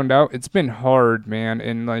I found out. It's been hard, man,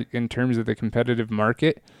 in terms of the competitive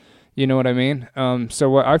market. You know what I mean?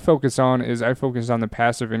 So what I focus on the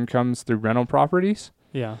passive incomes through rental properties.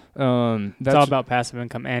 Yeah. That's it's all about passive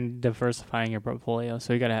income and diversifying your portfolio.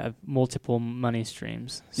 So you got to have multiple money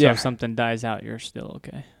streams. So if something dies out, you're still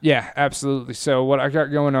okay. Yeah, absolutely. So what I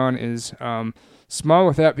got going on is small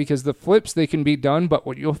with that because the flips, they can be done, but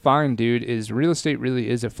what you'll find, dude, is real estate really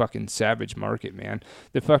is a fucking savage market, man.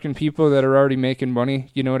 The fucking people that are already making money,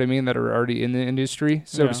 you know what I mean, that are already in the industry,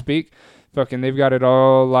 so to speak, fucking they've got it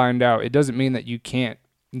all lined out. It doesn't mean that you can't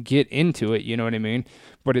get into it, you know what I mean?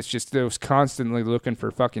 But it's just those constantly looking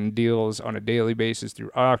for fucking deals on a daily basis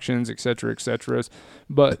through auctions, et cetera, et cetera.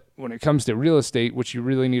 But when it comes to real estate, what you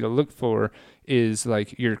really need to look for is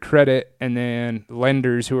like your credit and then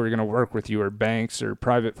lenders who are going to work with you or banks or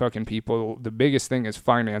private fucking people. The biggest thing is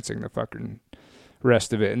financing the fucking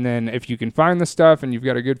rest of it. And then if you can find the stuff and you've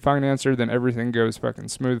got a good financer, then everything goes fucking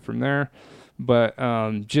smooth from there. But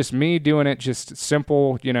just me doing it, just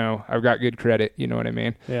simple, I've got good credit, you know what I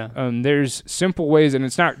mean? Yeah. There's simple ways, and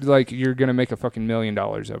it's not like you're going to make a fucking $1 million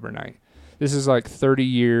overnight. This is like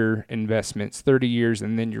 30-year investments, 30 years,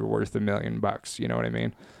 and then you're worth $1 million, you know what I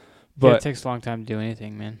mean? But it takes a long time to do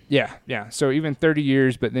anything, man. Yeah. So even 30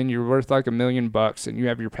 years, but then you're worth like $1 million, and you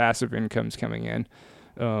have your passive incomes coming in.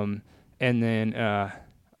 And then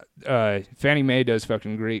Fannie Mae does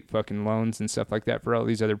fucking great fucking loans and stuff like that for all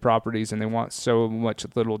these other properties, and they want so much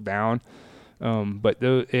little down. But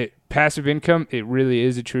passive income, it really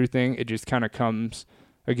is a true thing. It just kind of comes,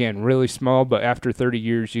 again, really small, but after 30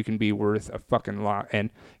 years, you can be worth a fucking lot.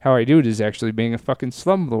 And how I do it is actually being a fucking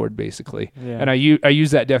slumlord, basically. Yeah. And I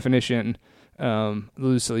use that definition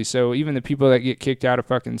loosely. So even the people that get kicked out of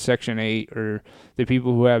fucking Section 8, or the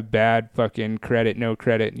people who have bad fucking credit, no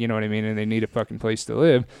credit, you know what I mean, and they need a fucking place to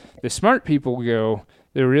live, the smart people go,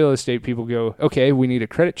 the real estate people go, okay, we need a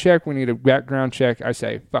credit check, we need a background check. I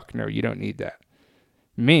say, fuck no, you don't need that.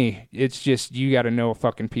 Me, it's just you got to know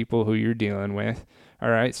fucking people who you're dealing with. All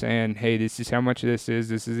right, saying, hey, this is how much this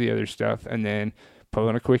is the other stuff, and then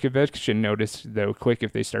pulling a quick eviction notice, though, quick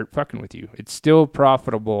if they start fucking with you. It's still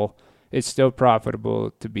profitable. It's still profitable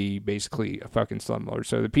to be basically a fucking slumlord.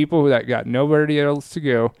 So the people that got nobody else to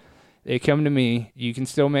go, they come to me. You can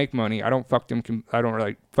still make money. I don't fuck them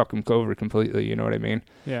over completely. You know what I mean?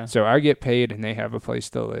 Yeah. So I get paid, and they have a place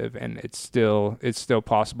to live, and it's still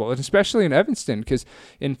possible, and especially in Evanston, because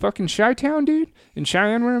in fucking Chi-Town, dude, in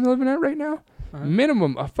Cheyenne, where I'm living at right now. Uh-huh.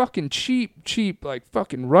 Minimum a fucking cheap like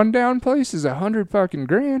fucking rundown place is $100 fucking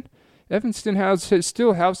grand. Evanston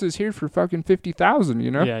still houses here for fucking $50,000,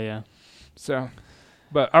 you know? Yeah. So,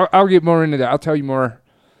 but I'll get more into that. I'll tell you more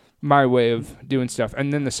my way of doing stuff.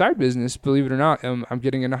 And then the side business, believe it or not, I'm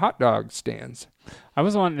getting into hot dog stands. I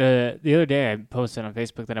was wanting to, the other day I posted on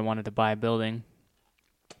Facebook that I wanted to buy a building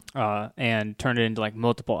and turn it into like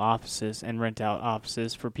multiple offices and rent out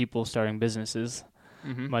offices for people starting businesses.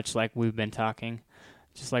 Mm-hmm. Much like we've been talking,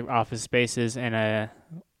 just like office spaces, and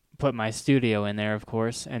put my studio in there, of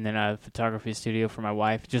course, and then a photography studio for my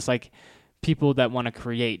wife, just like people that want to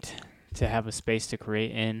create, to have a space to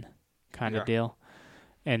create in kind of deal.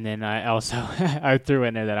 And then I also I threw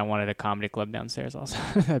in there that I wanted a comedy club downstairs also.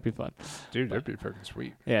 That'd be fun. Dude, that'd be fucking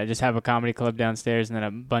sweet. Yeah, just have a comedy club downstairs and then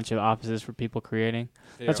a bunch of offices for people creating.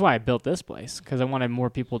 Yeah. That's why I built this place, because I wanted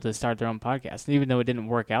more people to start their own podcast. Even though it didn't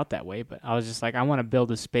work out that way, but I was just like, I want to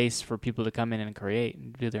build a space for people to come in and create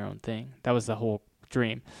and do their own thing. That was the whole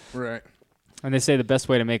dream. Right. And they say the best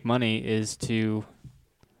way to make money is to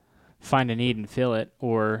find a need and fill it,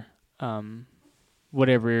 or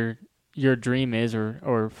whatever your dream is,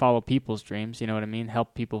 or follow people's dreams, you know what I mean?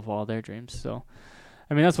 Help people follow their dreams. So,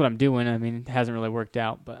 I mean, that's what I'm doing. I mean, it hasn't really worked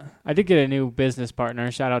out, but I did get a new business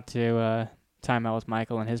partner. Shout out to Time Out with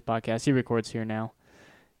Michael and his podcast. He records here now,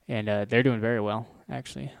 and they're doing very well,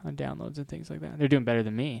 actually, on downloads and things like that. They're doing better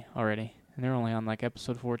than me already, and they're only on like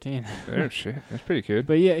episode 14. Oh, shit. That's pretty good.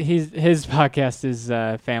 But yeah, his podcast is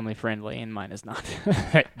family friendly, and mine is not.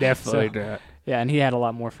 Definitely So, not. Yeah, and he had a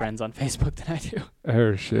lot more friends on Facebook than I do.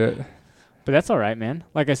 Oh, shit. But that's all right, man.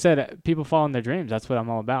 Like I said, people following their dreams. That's what I'm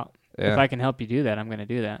all about. Yeah. If I can help you do that, I'm going to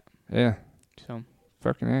do that. Yeah. So,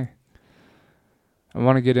 Fucking A. I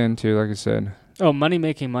want to get into, like I said, Money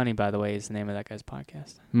Making Money, by the way, is the name of that guy's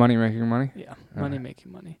podcast. Money Making Money? Yeah, All Money right.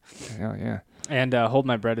 Making Money. Hell yeah. And Hold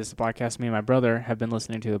My Bread is the podcast me and my brother have been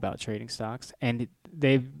listening to about trading stocks. And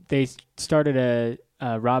they started a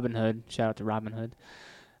Robinhood. Shout out to Robinhood.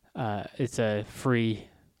 It's a free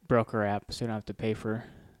broker app, so you don't have to pay for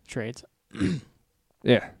trades.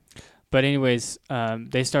 Yeah. But anyways,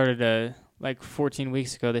 they started 14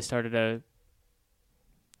 weeks ago, they started a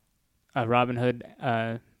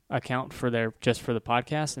Robinhood account for the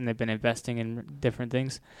podcast, and they've been investing in different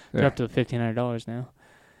things. They're up to $1,500 now,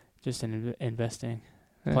 just in investing,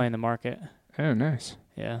 playing the market. Oh, nice.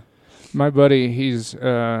 Yeah. My buddy, he's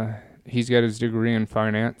got his degree in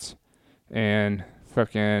finance, and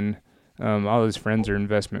fucking all his friends are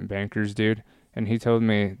investment bankers, dude. And he told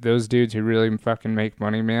me those dudes who really fucking make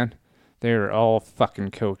money, man, they're all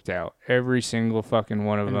fucking coked out. Every single fucking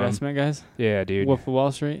one of them. Investment guys? Yeah, dude. Wolf of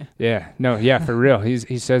Wall Street? Yeah. No, yeah, for real. He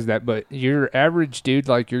says that. But your average dude,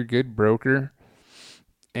 like your good broker,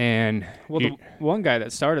 and... Well, the one guy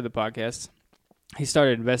that started the podcast, he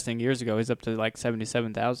started investing years ago. He's up to like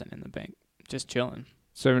 $77,000 in the bank, just chilling.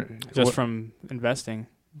 So From investing,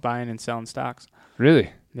 buying and selling stocks.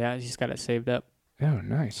 Really? Yeah, he's got it saved up. Oh,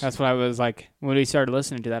 nice. That's what I was like, when we started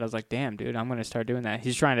listening to that, I was like, damn, dude, I'm going to start doing that.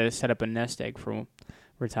 He's trying to set up a nest egg for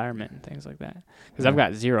retirement and things like that. Because I've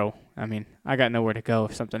got zero. I mean, I got nowhere to go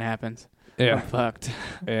if something happens. Yeah. I'm fucked.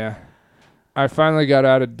 Yeah. I finally got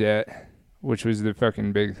out of debt. which was the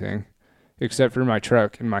fucking big thing, except for my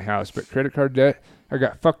truck and my house. But credit card debt, I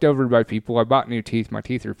got fucked over by people. I bought new teeth. My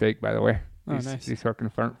teeth are fake, by the way. Oh, nice. These fucking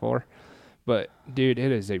front four. But, dude,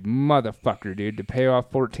 it is a motherfucker, dude, to pay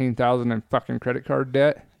off $14,000 in fucking credit card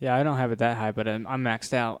debt. Yeah, I don't have it that high, but I'm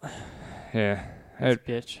maxed out. Yeah. That's a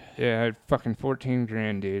bitch. Yeah, I had fucking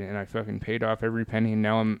 $14,000, dude, and I fucking paid off every penny, and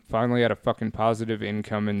now I'm finally at a fucking positive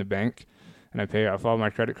income in the bank, and I pay off all my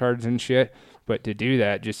credit cards and shit. But to do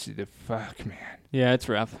that, just the fuck, man. Yeah, it's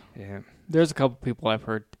rough. Yeah. There's a couple people I've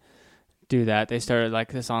heard do that. They started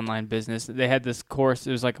like this online business. They had this course.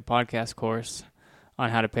 It was like a podcast course on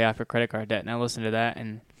how to pay off your credit card debt. And I listened to that,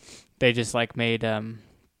 and they just like made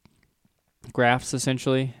graphs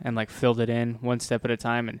essentially and like filled it in one step at a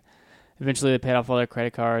time. And eventually they paid off all their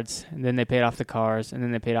credit cards, and then they paid off the cars, and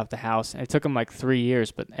then they paid off the house. And it took them like 3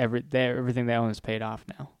 years, but everything they own is paid off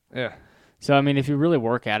now. Yeah. So, I mean, if you really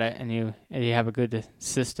work at it and you have a good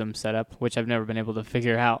system set up, which I've never been able to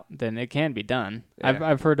figure out, then it can be done. Yeah.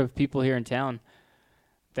 I've heard of people here in town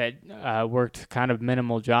that worked kind of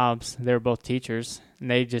minimal jobs. They were both teachers, and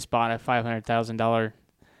they just bought a $500,000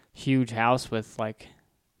 huge house with like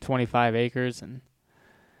 25 acres and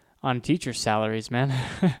on teacher salaries, man.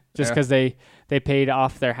 Just because they paid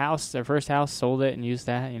off their house, their first house, sold it, and used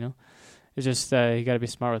that, you know. It's just you got to be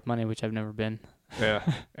smart with money, which I've never been. Yeah,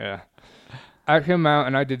 yeah. I came out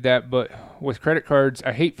and I did that, but with credit cards,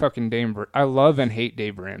 I hate fucking I love and hate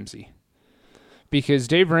Dave Ramsey. Because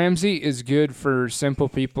Dave Ramsey is good for simple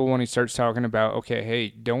people when he starts talking about, okay, hey,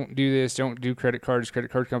 don't do this, don't do credit cards.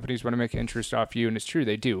 Credit card companies want to make interest off you, and it's true,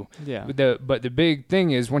 they do. Yeah. But the big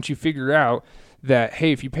thing is once you figure out that,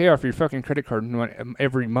 hey, if you pay off your fucking credit card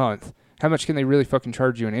every month, how much can they really fucking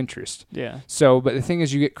charge you in interest? Yeah. So, but the thing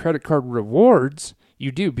is you get credit card rewards.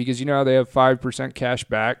 You do, because you know how they have 5% cash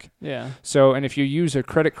back. Yeah. So, and if you use a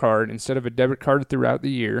credit card instead of a debit card throughout the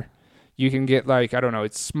year, you can get like, I don't know,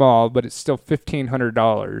 it's small, but it's still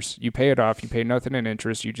 $1,500. You pay it off. You pay nothing in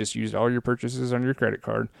interest. You just use all your purchases on your credit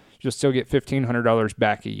card. You'll still get $1,500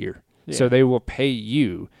 back a year. Yeah. So they will pay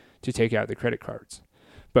you to take out the credit cards.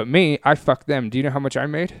 But me, I fucked them. Do you know how much I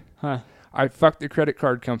made? Huh. I fucked the credit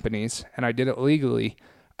card companies, and I did it legally.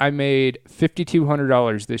 I made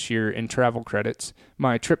 $5,200 this year in travel credits.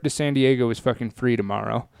 My trip to San Diego is fucking free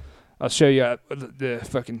tomorrow. I'll show you the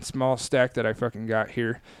fucking small stack that I fucking got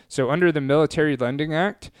here. So under the Military Lending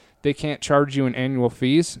Act, they can't charge you an annual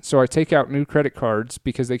fees. So I take out new credit cards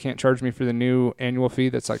because they can't charge me for the new annual fee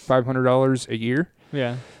that's like $500 a year.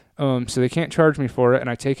 Yeah. So they can't charge me for it, and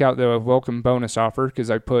I take out the welcome bonus offer because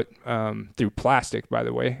I put through Plastic, by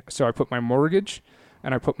the way. So I put my mortgage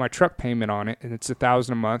and I put my truck payment on it, and it's $1,000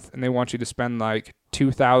 a month, and they want you to spend like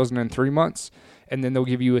 $2,000 in 3 months, and then they'll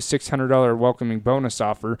give you a $600 welcoming bonus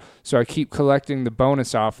offer. So I keep collecting the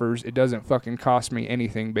bonus offers. It doesn't fucking cost me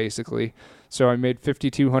anything, basically. So I made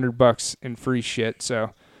 $5,200 in free shit. So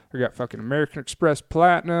I got fucking American Express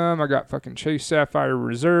Platinum. I got fucking Chase Sapphire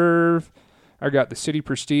Reserve. I got the City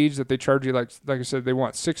Prestige that they charge you, like I said, they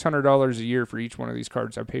want $600 a year for each one of these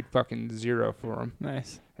cards. I paid fucking $0 for them.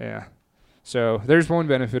 Nice. Yeah. So there's one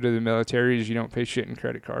benefit of the military is you don't pay shit in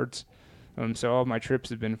credit cards. So all my trips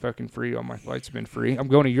have been fucking free. All my flights have been free. I'm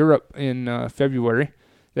going to Europe in February.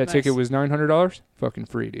 That Nice. ticket was $900. Fucking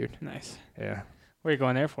free, dude. Nice. Yeah. What are you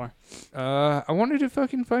going there for? I wanted to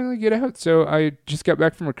fucking finally get out. So I just got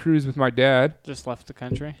back from a cruise with my dad. Just left the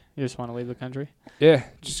country? You just want to leave the country? Yeah.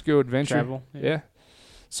 Just go adventure. Travel? Yeah.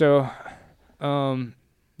 So,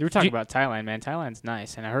 You were talking about Thailand, man. Thailand's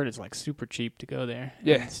nice, and I heard it's like super cheap to go there.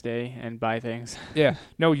 Yeah. And stay and buy things. yeah.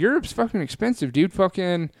 No, Europe's fucking expensive, dude.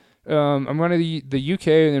 Fucking, I'm going to the UK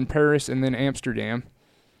and then Paris and then Amsterdam.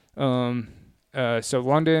 So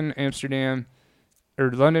London,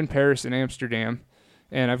 Paris, and Amsterdam.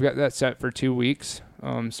 And I've got that set for 2 weeks.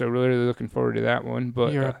 So really looking forward to that one.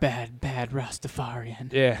 But You're a bad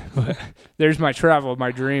Rastafarian. yeah, but there's my travel,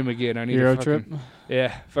 my dream again. I need Euro to trip?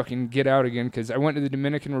 fucking get out again because I went to the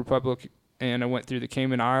Dominican Republic and I went through the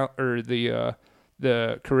Cayman Isle or the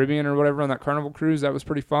Caribbean or whatever on that Carnival cruise. That was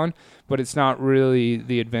pretty fun, but it's not really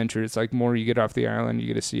the adventure. It's like more you get off the island, you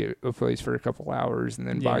get to see a place for a couple hours and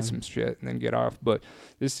then buy some shit and then get off. But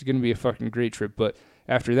this is gonna be a fucking great trip. But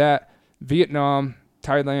after that, Vietnam,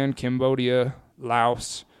 Thailand, Cambodia,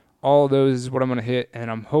 Laos, all of those is what I'm going to hit, and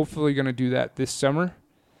I'm hopefully going to do that this summer,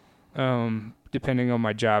 depending on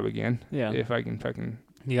my job again. Yeah. If I can fucking...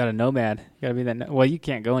 You got a nomad. You got to be that. Well, you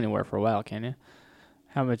can't go anywhere for a while, can you?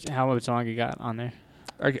 How much long you got on there?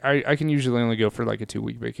 I can usually only go for like a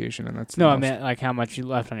 2-week vacation, and that's... No, I meant like how much you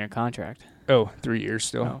left on your contract. Oh, 3 years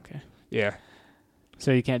still. Oh, okay. Yeah.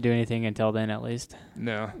 So you can't do anything until then, at least.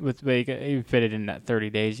 No. But you fit it in that 30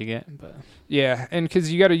 days you get. But Yeah, and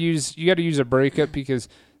because you got to use a breakup because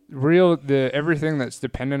everything that's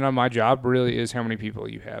dependent on my job really is how many people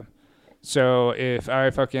you have. So if I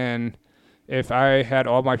had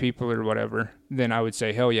all my people or whatever, then I would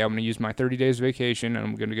say, hell yeah, I'm gonna use my 30 days vacation and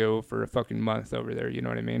I'm gonna go for a fucking month over there. You know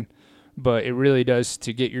what I mean? But it really does,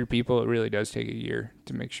 to get your people, it really does take a year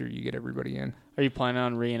to make sure you get everybody in. are you planning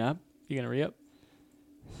on re-ing up? You gonna re-up?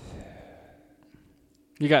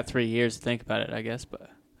 You got 3 years to think about it, I guess. But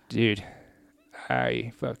Dude,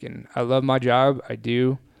 I love my job. I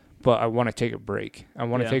do, but I want to take a break. I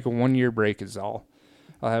want to take a 1 year break is all.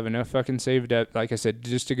 I'll have enough fucking saved up, like I said,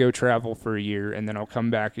 just to go travel for a year, and then I'll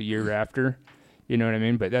come back a year after. You know what I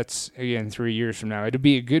mean? But that's, again, 3 years from now. It'll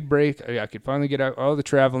be a good break. I could finally get out all the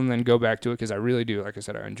travel and then go back to it because I really do. Like I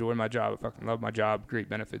said, I enjoy my job. I fucking love my job. Great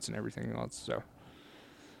benefits and everything else. So,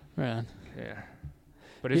 right. yeah.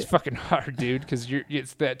 But it's fucking hard, dude, because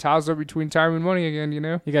it's that toss-up between time and money again, you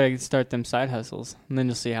know? You gotta start them side hustles, and then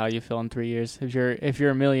you'll see how you feel in 3 years. If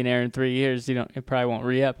you're a millionaire in 3 years, it probably won't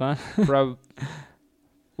re-up, huh?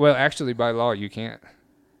 Well, actually, by law, you can't.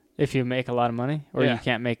 If you make a lot of money, or you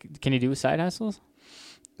can't make. Can you do side hustles?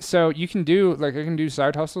 So you can do, like, I can do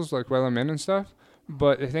side hustles, like, while I'm in and stuff.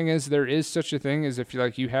 But the thing is, there is such a thing as if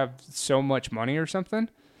you have so much money or something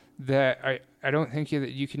that I don't think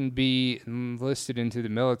that you can be enlisted into the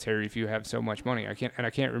military if you have so much money. I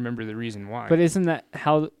can't remember the reason why. But isn't that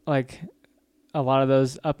how, like, a lot of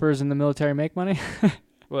those uppers in the military make money?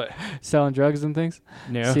 What? Selling drugs and things?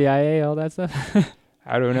 No. CIA, all that stuff?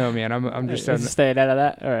 I don't know, man. I'm just staying out of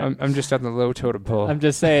that. All right. I'm just on the low totem pole. I'm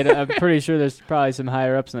just saying. I'm pretty sure there's probably some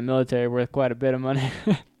higher ups in the military worth quite a bit of money,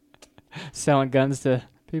 selling guns to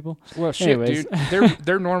people. Well, shit, Anyways. dude.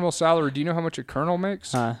 Their normal salary. Do you know how much a colonel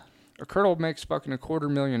makes? A colonel makes fucking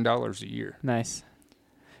 $250,000 a year. Nice.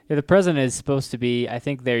 Yeah, the president is supposed to be. I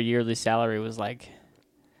think their yearly salary was like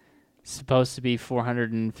supposed to be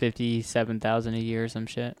 $457,000 a year or some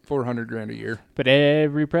shit. $400,000 a year. But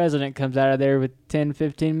every president comes out of there with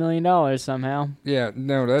 $10-15 million somehow. Yeah,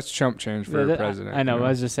 no, that's chump change for a president. I know. I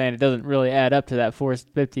was just saying it doesn't really add up to that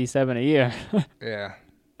 $457 a year. Yeah.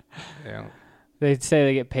 They say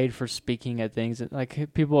they get paid for speaking at things.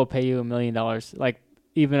 Like, people will pay you $1 million. Like,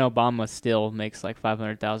 even Obama still makes like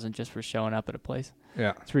 $500,000 just for showing up at a place.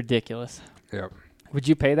 Yeah. It's ridiculous. Yep. Would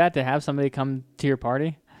you pay that to have somebody come to your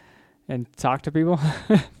party and talk to people?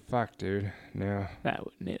 Fuck, dude. No. That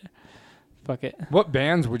wouldn't either. Fuck it. What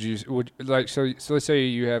bands would like? So let's say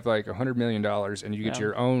you have like $100 million and you get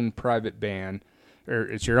your own private band, or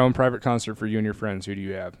it's your own private concert for you and your friends. Who do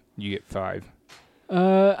you have? You get 5.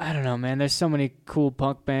 I don't know, man. There's so many cool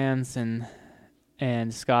punk bands and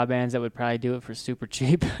ska bands that would probably do it for super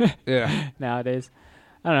cheap. Yeah. Nowadays,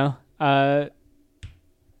 I don't know.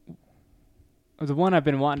 The one I've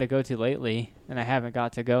been wanting to go to lately, and I haven't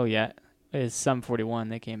got to go yet, is Sum 41.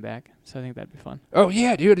 They came back, so I think that'd be fun. Oh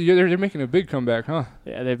yeah, dude, they're making a big comeback, huh?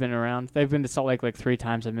 Yeah, they've been around. They've been to Salt Lake like 3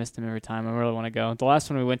 times. I've missed them every time. I really want to go. The last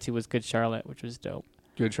one we went to was Good Charlotte, which was dope.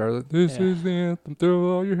 Good Charlotte. This is the anthem.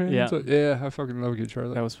 Throw all your hands up. Yeah, I fucking love Good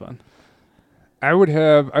Charlotte. That was fun. I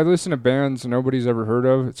listen to bands nobody's ever heard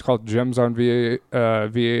of. It's called Gems on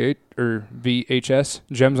VH8 or VHS.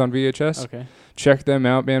 Gems on VHS. Okay. Check them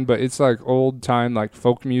out, man. But it's like old time, like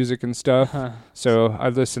folk music and stuff. Huh. So I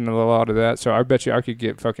listen to a lot of that. So I bet you I could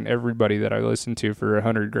get fucking everybody that I listen to for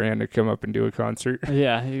 $100,000 to come up and do a concert.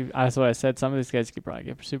 Yeah, that's what I said. Some of these guys you could probably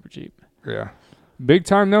get for super cheap. Yeah. Big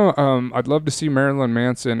time though. I'd love to see Marilyn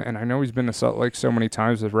Manson, and I know he's been to Salt Lake so many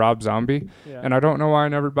times with Rob Zombie, and I don't know why I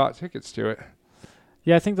never bought tickets to it.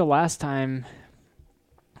 Yeah, I think the last time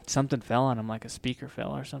something fell on him, like a speaker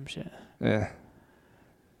fell or some shit. Yeah.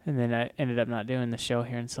 And then I ended up not doing the show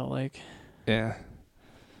here in Salt Lake. Yeah.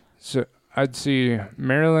 So I'd see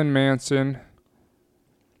Marilyn Manson.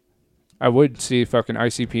 I would see fucking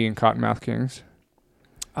ICP and Cottonmouth Kings.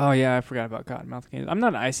 Oh yeah, I forgot about Cottonmouth Kings. I'm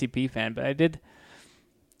not an ICP fan, but I did.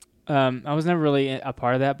 I was never really a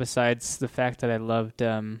part of that. Besides the fact that I loved.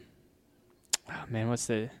 Oh man, what's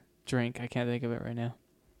the drink? I can't think of it right now.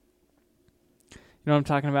 You know what I'm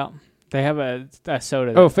talking about? They have a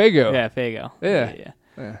soda. Oh, Faygo. Yeah, Faygo.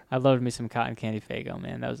 Yeah. I loved me some cotton candy Faygo,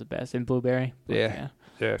 man. That was the best. And blueberry. Yeah,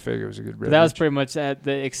 Faygo was a good beverage. But that was pretty much at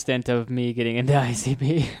the extent of me getting into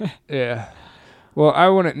ICP. Yeah. Well, I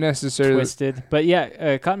wouldn't necessarily... Twisted. But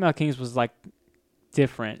yeah, Cottonmouth Kings was like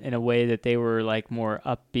different in a way that they were like more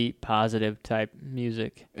upbeat, positive type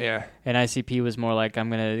music. Yeah. And ICP was more like, I'm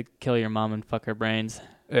going to kill your mom and fuck her brains.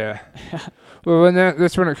 Yeah. Well, when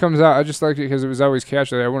that's when it comes out, I just liked it because it was always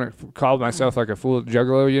catchy. I wouldn't call myself like a fool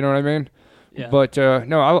juggalo, you know what I mean? Yeah. But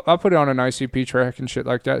no, I'll put it on an ICP track and shit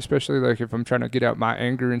like that, especially like if I'm trying to get out my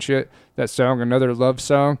anger and shit. That song, another love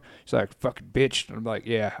song, it's like fucking bitch. And I'm like,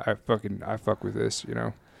 yeah, I fuck with this, you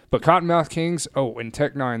know. But Cottonmouth Kings, and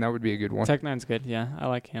Tech Nine, that would be a good one. Tech Nine's good. Yeah, I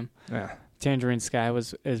like him. Yeah, Tangerine Sky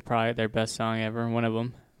is probably their best song ever. One of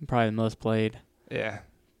them, probably the most played. yeah.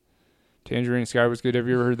 Tangerine Sky was good. Have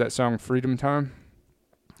you ever heard that song Freedom Time?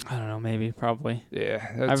 I don't know, maybe, probably.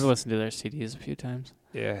 Yeah, I've listened to their CDs a few times.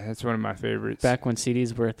 Yeah, that's one of my favorites. Back when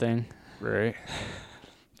CDs were a thing. Right.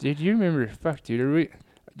 Dude, you remember? Fuck, dude.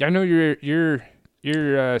 I know you're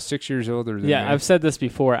 6 years older than me. Yeah, I've said this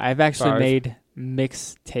before. I've actually 5. made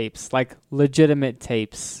mix tapes, like legitimate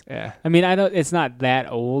tapes. Yeah. I mean, it's not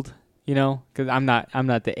that old, you know, because I'm not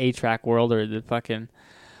the 8-track world or the fucking,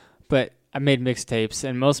 but I made mixtapes,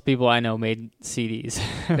 and most people I know made CDs.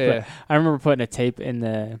 Yeah. I remember putting a tape in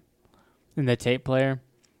the tape player,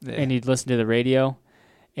 Yeah. and you'd listen to the radio,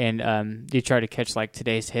 and you try to catch like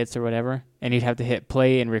today's hits or whatever, and you'd have to hit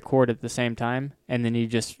play and record at the same time, and then you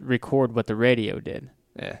just record what the radio did,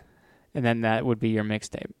 Yeah. and then that would be your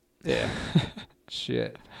mixtape. Yeah.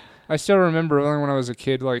 Shit. I still remember when I was a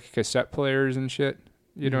kid, like cassette players and shit.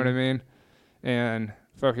 You know what I mean? And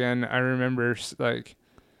fucking, I remember like,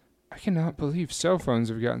 I cannot believe cell phones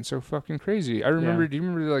have gotten so fucking crazy. I remember, do you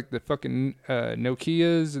remember like the fucking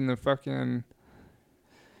Nokias and the fucking...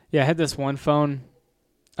 Yeah, I had this one phone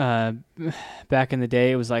back in the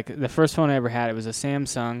day. It was like the first phone I ever had. It was a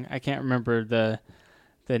Samsung. I can't remember the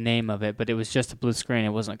name of it, but it was just a blue screen. It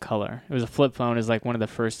wasn't color. It was a flip phone. It was like one of the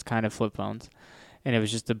first kind of flip phones. And it was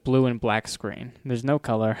just a blue and black screen. There's no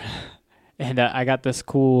color. And I got this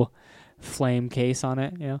cool flame case on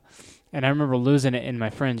it, you know. And I remember losing it in my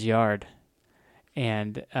friend's yard.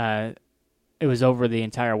 And it was over the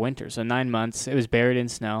entire winter. So 9 months. It was buried in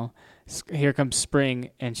snow. Here comes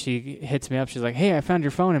spring, and she hits me up. She's like, hey, I found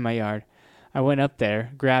your phone in my yard. I went up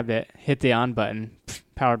there, grabbed it, hit the on button,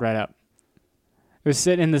 powered right up. It was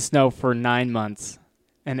sitting in the snow for 9 months,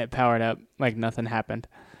 and it powered up like nothing happened.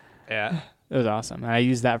 Yeah. It was awesome. And I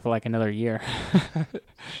used that for like another year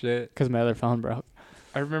Shit. because my other phone broke.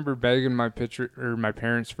 I remember begging my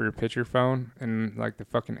parents for a picture phone in like the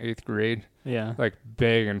fucking 8th grade. Yeah. Like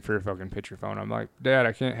begging for a fucking picture phone. I'm like, Dad,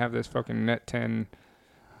 I can't have this fucking Net 10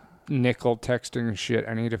 nickel texting shit.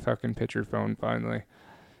 I need a fucking picture phone finally.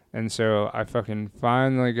 And so I fucking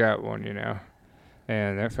finally got one, you know.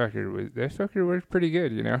 And that fucker worked pretty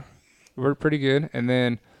good, you know. Worked pretty good. And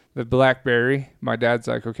then the BlackBerry, my dad's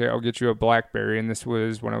like, okay, I'll get you a BlackBerry. And this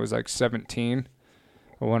was when I was like 17.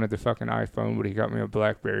 I wanted the fucking iPhone, but he got me a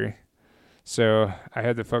BlackBerry. So I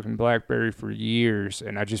had the fucking BlackBerry for years,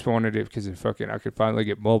 and I just wanted it because I could finally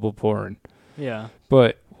get mobile porn. Yeah.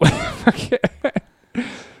 But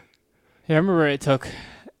Yeah, I remember it took,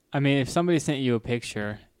 I mean, if somebody sent you a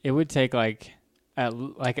picture, it would take like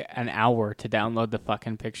an hour to download the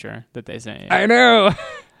fucking picture that they sent you. I know.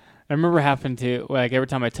 I remember having to, like, every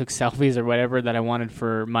time I took selfies or whatever that I wanted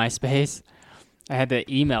for MySpace, I had to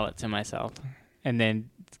email it to myself and then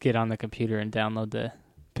get on the computer and download the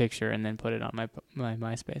picture and then put it on my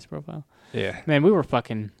MySpace profile. Yeah. Man, we were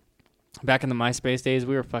fucking, back in the MySpace days,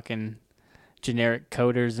 we were fucking generic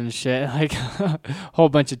coders and shit. Like, a whole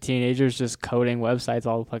bunch of teenagers just coding websites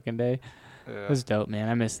all fucking day. It was dope, man.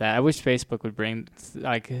 I miss that. I wish Facebook would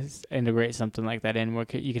integrate something like that in where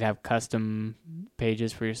you could have custom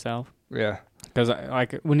pages for yourself. Yeah. Because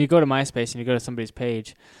like when you go to MySpace and you go to somebody's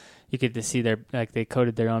page, you get to see they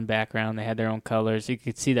coded their own background. They had their own colors. You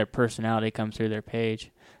could see their personality come through their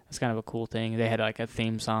page. It's kind of a cool thing. They had like a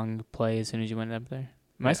theme song play as soon as you went up there.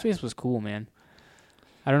 MySpace was cool, man.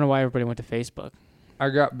 I don't know why everybody went to Facebook. I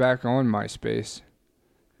got back on MySpace.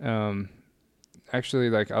 Actually,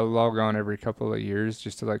 like, I log on every couple of years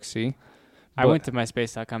just to, like, see. I went to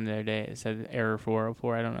MySpace.com the other day. It said error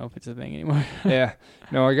 404. I don't know if it's a thing anymore. Yeah.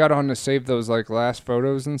 No, I got on to save those, like, last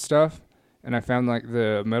photos and stuff. And I found, like,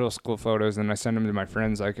 the middle school photos, and I sent them to my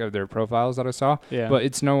friends, like, of their profiles that I saw. Yeah. But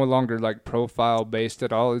it's no longer, like, profile-based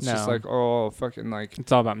at all. It's just, No. like, oh, fucking, like...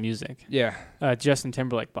 It's all about music. Yeah. Justin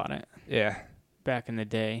Timberlake bought it Yeah. back in the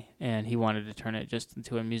day, and he wanted to turn it just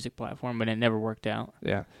into a music platform, but it never worked out.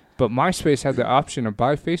 Yeah. But MySpace had the option to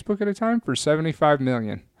buy Facebook at a time for $75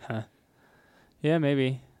 million. Huh. Yeah,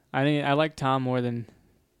 maybe. I like Tom more than...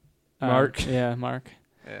 Mark? Yeah, Mark.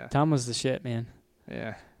 Yeah. Tom was the shit, man.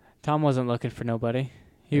 Yeah. Tom wasn't looking for nobody.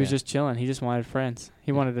 He was just chilling. He just wanted friends.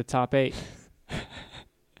 He wanted a top 8.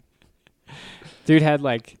 Dude had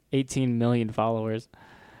like 18 million followers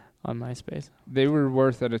on MySpace. They were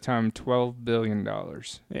worth at a time $12 billion.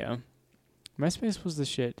 Yeah. MySpace was the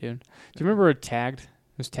shit, dude. Do you remember Tagged?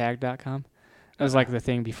 It was tagged.com. That was like the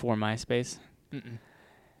thing before MySpace. Mm-mm.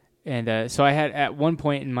 And so I had, at one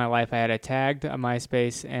point in my life, I had a Tagged, a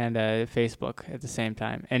MySpace, and a Facebook at the same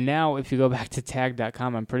time. And now if you go back to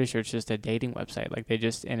Tagged.com, I'm pretty sure it's just a dating website. Like, they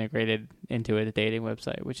just integrated into it a dating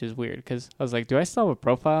website, which is weird. Because I was like, do I still have a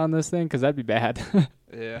profile on this thing? Because that'd be bad.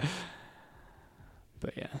 Yeah.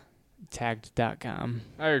 But yeah, Tagged.com.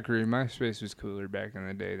 I agree. MySpace was cooler back in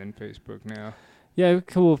the day than Facebook now. Yeah,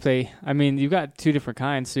 cool if they, I mean, you've got two different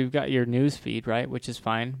kinds. So you've got your news feed, right, which is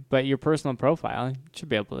fine. But your personal profile, you should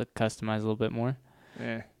be able to customize a little bit more.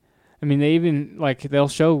 Yeah. I mean, they even, like, they'll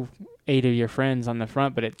show 8 of your friends on the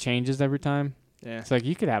front, but it changes every time. Yeah. It's like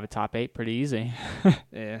you could have a top 8 pretty easy.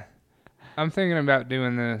 Yeah. I'm thinking about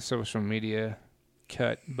doing the social media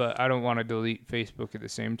cut, but I don't want to delete Facebook at the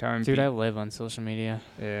same time. Dude, I live on social media.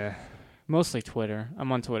 Yeah. Mostly Twitter. I'm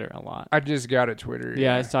on Twitter a lot. I just got a Twitter.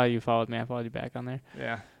 Yeah, I saw you followed me. I followed you back on there.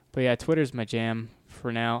 Yeah. But yeah, Twitter's my jam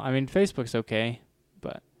for now. I mean, Facebook's okay,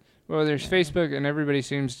 but... Well, there's Facebook, and everybody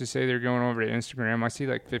seems to say they're going over to Instagram. I see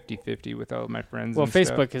like 50-50 with all of my friends. Well, and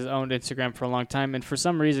Facebook stuff. has owned Instagram for a long time, and for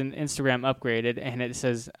some reason, Instagram upgraded, and it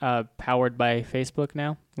says powered by Facebook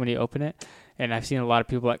now when you open it. And I've seen a lot of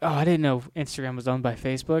people like, oh, I didn't know Instagram was owned by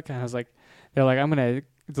Facebook. And I was like, they're like, I'm going to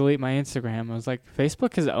delete my Instagram. I was like,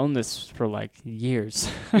 Facebook has owned this for like years.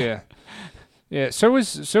 Yeah. Yeah, so is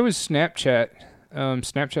Snapchat.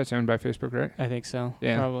 Snapchat's owned by Facebook, right? I think so.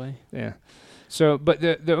 Yeah. Probably. Yeah. So, but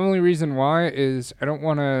the only reason why is I don't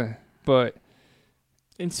want to, but...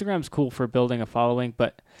 Instagram's cool for building a following,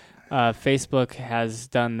 but Facebook has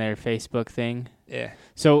done their Facebook thing. Yeah.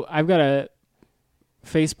 So I've got a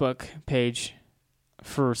Facebook page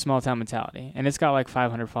for Small Town Mentality, and it's got like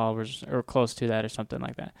 500 followers or close to that or something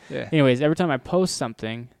like that. Yeah. Anyways, every time I post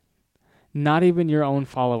something, not even your own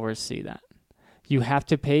followers see that. You have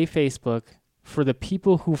to pay Facebook for the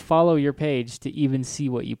people who follow your page to even see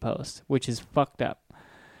what you post, which is fucked up.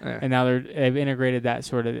 Yeah. And now they've integrated that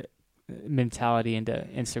sort of mentality into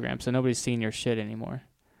Instagram, so nobody's seeing your shit anymore.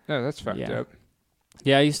 No, that's fucked up.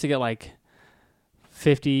 Yeah, I used to get like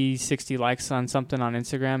 50, 60 likes on something on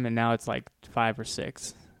Instagram, and now it's like 5 or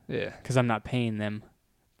 6. Yeah. Because I'm not paying them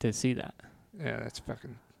to see that. Yeah, that's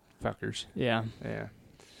fucking fuckers. Yeah. Yeah.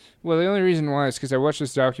 Well, the only reason why is because I watched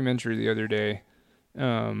this documentary the other day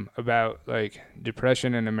about, like,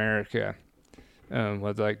 depression in America.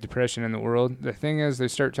 With, like, depression in the world. The thing is, they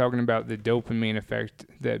start talking about the dopamine effect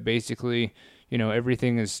that basically, you know,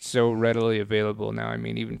 everything is so readily available now. I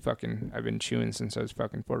mean, even fucking, I've been chewing since I was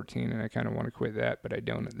fucking 14, and I kind of want to quit that, but I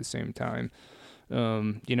don't at the same time.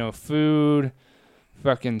 You know, food,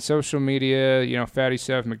 fucking social media, you know, fatty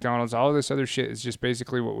stuff, McDonald's, all this other shit is just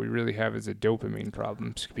basically what we really have is a dopamine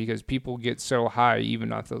problem because people get so high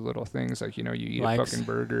even off the little things like, you know, you eat Likes. a fucking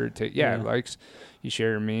burger, likes, you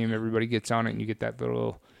share a meme, everybody gets on it and you get that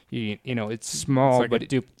little, you know, it's small, It's like but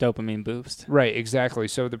a dopamine boost. Right, exactly.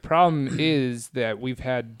 So the problem is that we've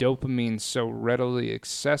had dopamine so readily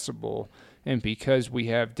accessible, and because we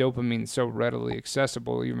have dopamine so readily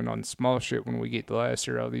accessible, even on small shit when we get less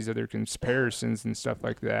or all these other comparisons and stuff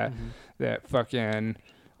like that, that fucking,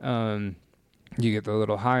 you get the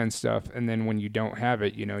little high and stuff, and then when you don't have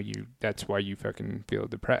it, you know, that's why you fucking feel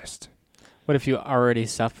depressed. What if you already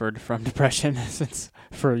suffered from depression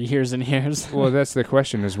for years and years? Well, that's the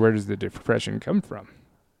question: is where does the depression come from?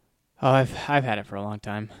 Oh, I've had it for a long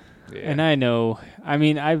time. Yeah. And I know, I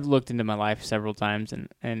mean, I've looked into my life several times,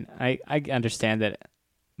 and I understand that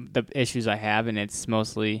the issues I have, and it's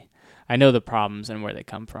mostly, I know the problems and where they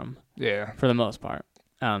come from. Yeah. For the most part.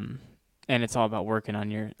 And it's all about working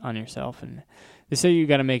on yourself. And they say you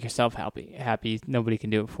got to make yourself happy. Nobody can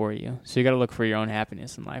do it for you. So you got to look for your own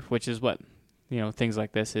happiness in life, which is what, you know, things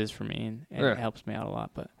like this is for me, and it helps me out a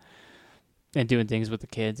lot. And doing things with the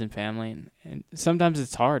kids and family, and sometimes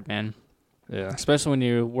it's hard, man. Yeah. Especially when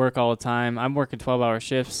you work all the time. I'm working 12-hour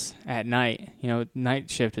shifts at night. You know, night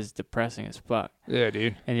shift is depressing as fuck. Yeah,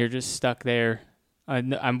 dude. And you're just stuck there.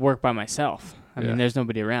 I'm work by myself. I mean, there's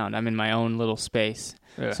nobody around. I'm in my own little space.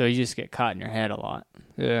 Yeah. So you just get caught in your head a lot.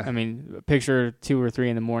 Yeah. I mean, picture 2 or 3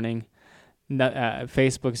 in the morning.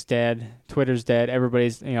 Facebook's dead. Twitter's dead.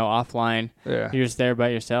 Everybody's, you know, offline. Yeah. You're just there by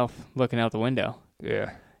yourself looking out the window.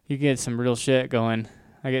 Yeah. You get some real shit going.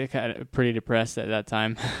 I get kind of pretty depressed at that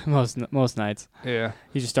time, most nights. Yeah.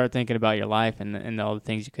 You just start thinking about your life and all the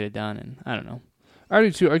things you could have done, and I don't know. I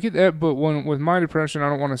do too. I get that, but with my depression, I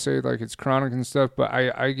don't want to say like it's chronic and stuff, but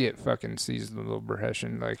I get fucking seasonal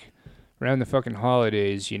depression like around the fucking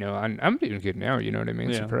holidays. You know, I'm doing good now. You know what I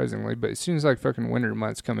mean? Yeah. Surprisingly, but as soon as like fucking winter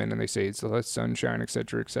months come in and they say it's less sunshine,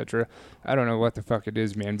 etc., etc., I don't know what the fuck it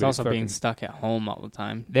is, man. It's but also fucking, being stuck at home all the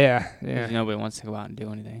time. Yeah. 'Cause nobody wants to go out and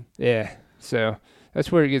do anything. Yeah. So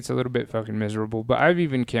that's where it gets a little bit fucking miserable. But I've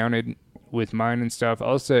even counted with mine and stuff,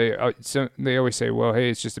 I'll say, they always say, well, hey,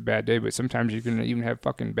 it's just a bad day, but sometimes you can even have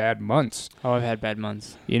fucking bad months. Oh, I've had bad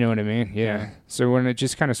months. You know what I mean? Yeah. Yeah. So when it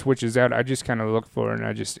just kind of switches out, I just kind of look for it and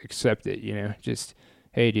I just accept it, you know, just,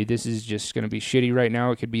 hey, dude, this is just going to be shitty right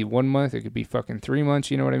now. It could be 1 month. It could be fucking 3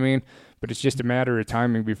 months. You know what I mean? But it's just a matter of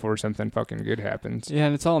timing before something fucking good happens. Yeah,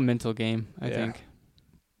 and it's all a mental game, I Yeah. think.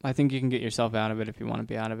 I think you can get yourself out of it if you want to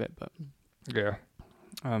be out of it, but Yeah.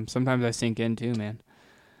 sometimes I sink in too, man.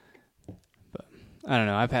 But I don't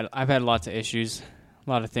know. I've had lots of issues. A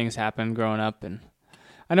lot of things happen growing up, and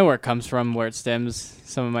I know where it comes from, where it stems.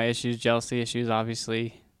 Some of my issues, jealousy issues,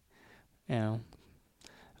 obviously. You know,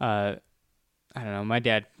 I don't know. My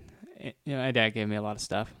dad gave me a lot of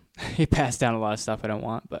stuff. He passed down a lot of stuff I don't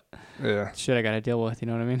want, but Yeah. shit I got to deal with. You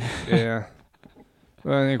know what I mean? Yeah.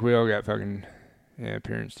 Well, I think we all got fucking,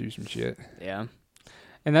 parents do some shit. Yeah.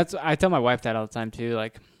 And I tell my wife that all the time too.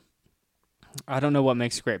 Like, I don't know what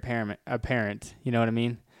makes a great parent. You know what I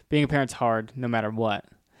mean? Being a parent's hard no matter what.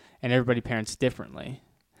 And everybody parents differently.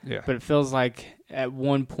 Yeah. But it feels like at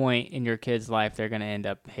one point in your kid's life, they're going to end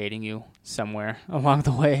up hating you somewhere along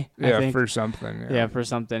the way. I think. For something. Yeah, for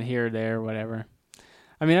something here or there, whatever.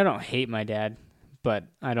 I mean, I don't hate my dad, but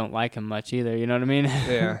I don't like him much either. You know what I mean?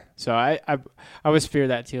 Yeah. So I always fear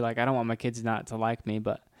that too. Like, I don't want my kids not to like me,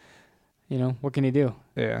 but, you know, what can you do?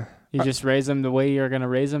 Yeah. You just raise them the way you're going to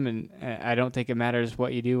raise them, and I don't think it matters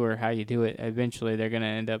what you do or how you do it. Eventually, they're going to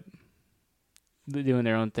end up doing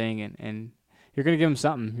their own thing, and you're going to give them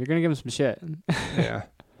something. You're going to give them some shit. Yeah.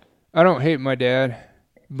 I don't hate my dad,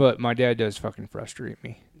 but my dad does fucking frustrate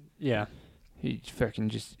me. Yeah. He fucking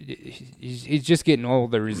just, he's just getting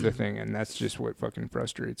older is the thing, and that's just what fucking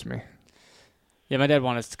frustrates me. Yeah, my dad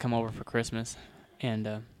wanted us to come over for Christmas,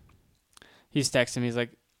 and he's texting me. He's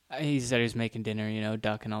like, he said he was making dinner, you know,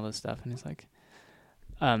 duck and all this stuff, and he's like,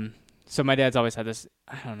 so my dad's always had this,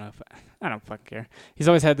 I don't fucking care. He's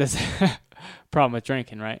always had this problem with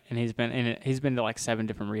drinking, right? And he's been to like 7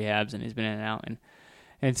 different rehabs, and he's been in and out,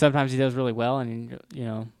 and sometimes he does really well, and you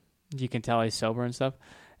know, you can tell he's sober and stuff.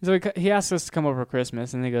 So he asked us to come over for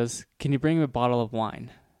Christmas, and he goes, "Can you bring him a bottle of wine?"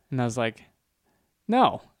 And I was like,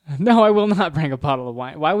 No, I will not bring a bottle of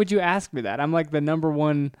wine. Why would you ask me that? I'm like the number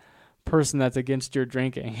one person that's against your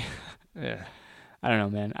drinking. Yeah. I don't know,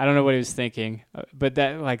 man. I don't know what he was thinking, but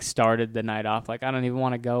that like started the night off. Like, I don't even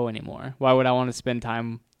want to go anymore. Why would I want to spend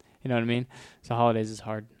time? You know what I mean? So holidays is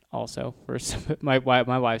hard also for my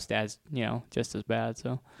wife's dad's, you know, just as bad.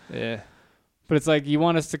 So Yeah. but it's like, you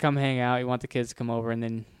want us to come hang out, you want the kids to come over, and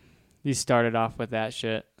then you started off with that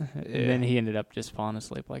shit. And then he ended up just falling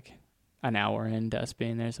asleep like an hour into us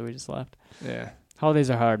being there, so we just left. Yeah. Holidays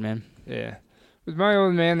are hard, man. Yeah. With my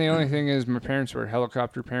old man, the only thing is my parents were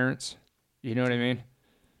helicopter parents. You know what I mean?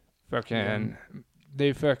 Fucking,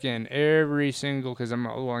 they fucking every single, because I'm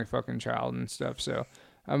the only fucking child and stuff, so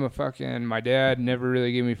my dad never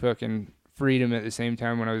really gave me fucking freedom at the same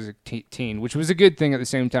time when I was a teen, which was a good thing at the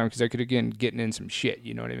same time because I could, again, getting in some shit,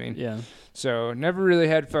 you know what I mean? Yeah. So never really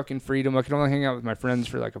had fucking freedom. I could only hang out with my friends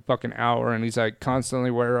for like a fucking hour, and he's like constantly,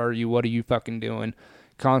 where are you? What are you fucking doing?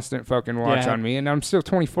 Constant fucking watch on me. And I'm still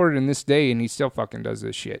 24 in this day, and he still fucking does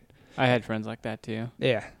this shit. I had friends like that too.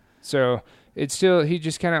 Yeah. So it's still, he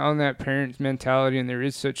just kind of on that parent mentality, and there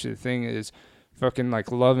is such a thing as fucking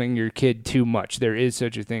like loving your kid too much. There is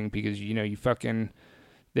such a thing because, you know, you fucking,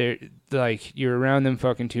 they're like, you're around them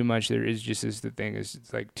fucking too much. There is just this the thing is,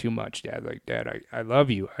 it's like too much, Dad. Like, Dad, I love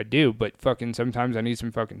you. I do. But fucking sometimes I need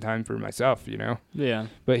some fucking time for myself, you know? Yeah.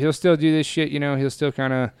 But he'll still do this shit, you know? He'll still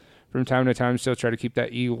kind of, from time to time, still try to keep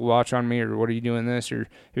that eagle watch on me, or what are you doing this? Or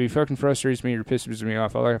if he fucking frustrates me or pisses me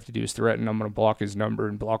off, all I have to do is threaten I'm going to block his number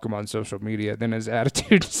and block him on social media. Then his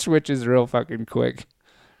attitude switches real fucking quick.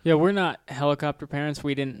 Yeah, we're not helicopter parents.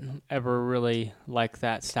 We didn't ever really like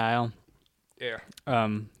that style. Yeah.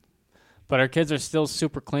 But our kids are still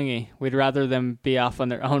super clingy. We'd rather them be off on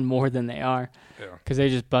their own more than they are. Yeah. Because they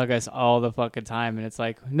just bug us all the fucking time. And it's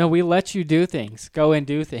like, no, we let you do things. Go and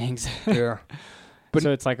do things. Yeah. But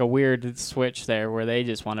so it's like a weird switch there where they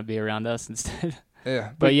just want to be around us instead.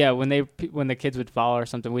 Yeah. But yeah, when the kids would fall or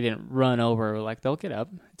something, we didn't run over. We're like, they'll get up.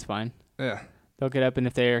 It's fine. Yeah. They'll get up, and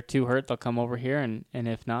if they're too hurt, they'll come over here, and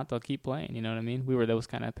if not, they'll keep playing. You know what I mean? We were those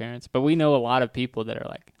kind of parents. But we know a lot of people that are,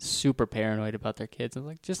 like, super paranoid about their kids. I'm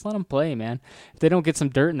like, just let them play, man. If they don't get some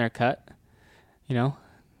dirt in their cut, you know,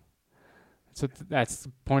 that's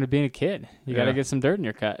the point of being a kid. You got to get some dirt in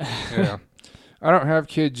your cut. Yeah. I don't have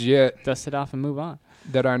kids yet. Dust it off and move on.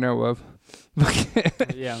 That I know of.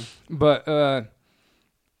 Yeah. But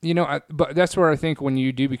But that's where I think when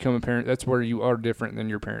you do become a parent, that's where you are different than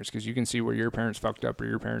your parents, because you can see where your parents fucked up or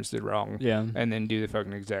your parents did wrong. Yeah. And then do the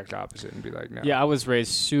fucking exact opposite and be like, no. Yeah, I was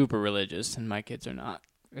raised super religious, and my kids are not.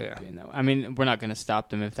 Yeah. Being that way. I mean, we're not going to stop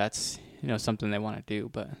them if that's, something they want to do,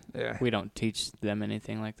 but Yeah. we don't teach them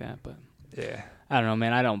anything like that. But Yeah. I don't know,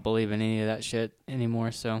 man. I don't believe in any of that shit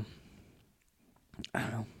anymore, so I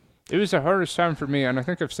don't know. It was the hardest time for me, and I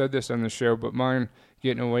think I've said this on the show, but mine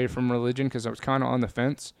getting away from religion, because I was kind of on the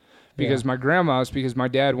fence. Because because my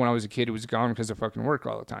dad, when I was a kid, was gone because of fucking work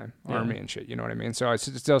all the time, army and shit, you know what I mean? So I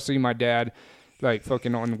still see my dad, like,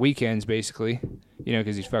 fucking on weekends, basically,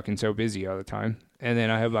 because he's fucking so busy all the time. And then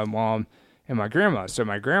I have my mom and my grandma. So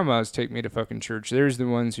my grandmas take me to fucking church. There's the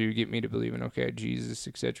ones who get me to believe in, okay, Jesus,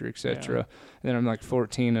 et cetera, et cetera. Yeah. And then I'm like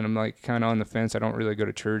 14, and I'm like kind of on the fence. I don't really go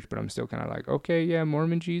to church, but I'm still kind of like, okay, yeah,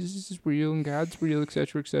 Mormon Jesus is real and God's real, et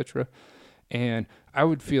cetera, et cetera. And I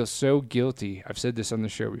would feel so guilty. I've said this on the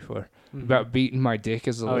show before about beating my dick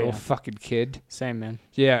as a little fucking kid. Same, man.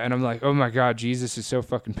 Yeah, and I'm like, oh my God, Jesus is so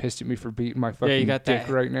fucking pissed at me for beating my fucking you got dick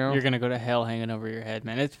that, right now. You're going to go to hell hanging over your head,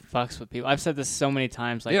 man. It fucks with people. I've said this so many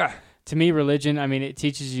times. Like, yeah. To me, religion, I mean, it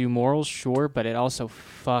teaches you morals, sure, but it also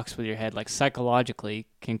fucks with your head. Like, psychologically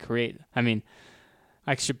can create, I mean,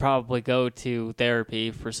 I should probably go to therapy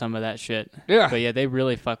for some of that shit. Yeah. But yeah, they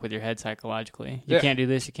really fuck with your head psychologically. You can't do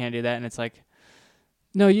this, you can't do that, and it's like,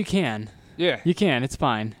 no, you can. Yeah. You can. It's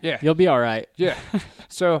fine. Yeah. You'll be all right. Yeah.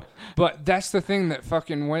 So, but that's the thing that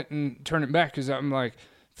fucking went and turned it back, because I'm like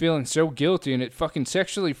feeling so guilty, and it fucking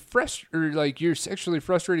sexually frustrated, like you're a sexually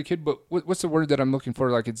frustrated kid, but what's the word that I'm looking for?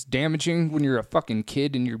 Like, it's damaging when you're a fucking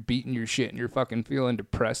kid and you're beating your shit and you're fucking feeling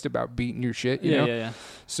depressed about beating your shit, you know? Yeah.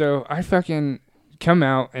 So I fucking come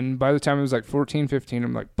out, and by the time I was like 14, 15,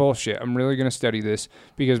 I'm like, bullshit, I'm really going to study this,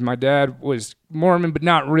 because my dad was Mormon, but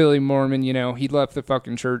not really Mormon, he left the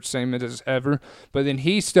fucking church, same as ever, but then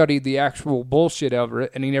he studied the actual bullshit over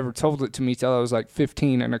it, and he never told it to me till I was like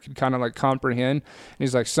 15, and I could kind of like comprehend, and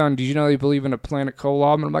he's like, son, did you know they believe in a planet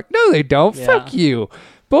Kolob? And I'm like, no, they don't, fuck you.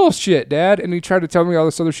 Bullshit, Dad. And he tried to tell me all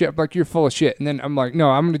this other shit. I'm like, you're full of shit. And then I'm like,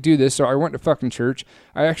 no, I'm going to do this. So I went to fucking church.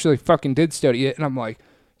 I actually fucking did study it, and I'm like,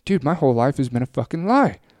 dude, my whole life has been a fucking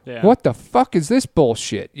lie. Yeah. What the fuck is this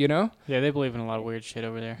bullshit, Yeah, they believe in a lot of weird shit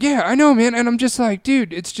over there. Yeah, I know, man. And I'm just like,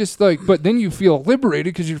 dude, it's just like, but then you feel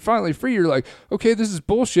liberated because you're finally free. You're like, okay, this is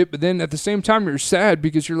bullshit. But then at the same time, you're sad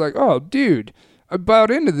because you're like, oh, dude, I bought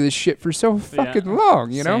into this shit for so fucking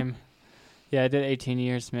long, you know? Same. Yeah, I did 18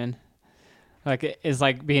 years, man. Like, it's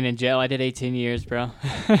like being in jail. I did 18 years, bro.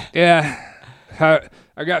 Yeah.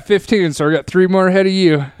 I got 15, so I got 3 more ahead of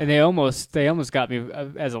you. And they almost got me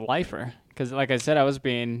as a lifer. Because, like I said, I was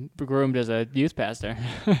being groomed as a youth pastor.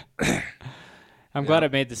 I'm glad I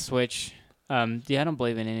made the switch. I don't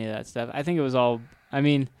believe in any of that stuff. I think it was all,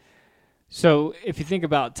 so if you think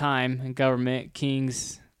about time and government,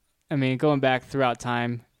 kings, going back throughout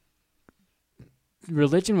time,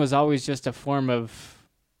 religion was always just a form of,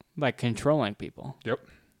 like, controlling people. Yep.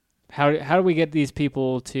 How do we get these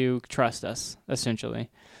people to trust us, essentially?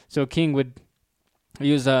 So a king would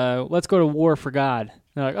use, let's go to war for God.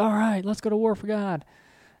 They're like, all right, let's go to war for God.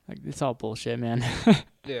 Like, it's all bullshit, man.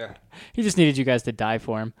 Yeah. He just needed you guys to die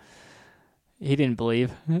for him. He didn't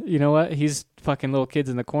believe. You know what? He's fucking little kids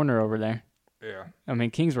in the corner over there. Yeah.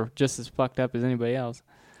 Kings were just as fucked up as anybody else.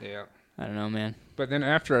 Yeah. I don't know, man. But then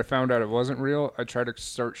after I found out it wasn't real, I tried to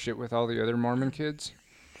start shit with all the other Mormon kids.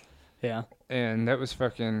 Yeah. And that was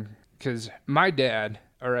fucking, because my dad,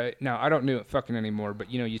 all right, now I don't do it fucking anymore,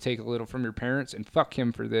 but you take a little from your parents, and fuck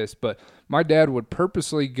him for this, but my dad would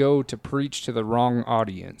purposely go to preach to the wrong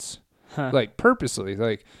audience. Huh. Like, purposely.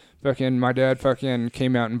 Like, fucking, my dad fucking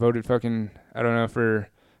came out and voted fucking,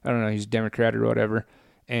 he's Democrat or whatever.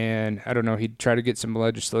 And I don't know, he'd try to get some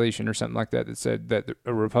legislation or something like that that said that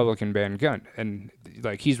a Republican banned gun. And,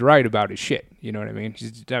 like, he's right about his shit. You know what I mean?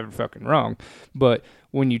 He's never fucking wrong. But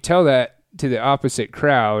when you tell that to the opposite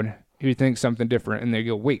crowd who thinks something different, and they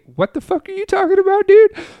go, wait, what the fuck are you talking about,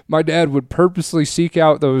 dude? My dad would purposely seek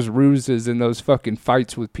out those ruses and those fucking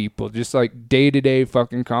fights with people, just like day-to-day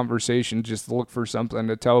fucking conversations, just look for something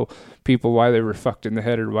to tell people why they were fucked in the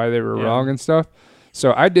head or why they were wrong and stuff.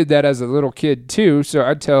 So I did that as a little kid too. So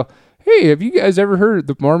I'd tell, hey, have you guys ever heard of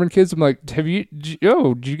the Mormon kids? I'm like, did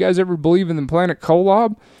you guys ever believe in the planet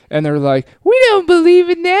Kolob? And they're like, we don't believe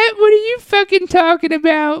in that. What are you fucking talking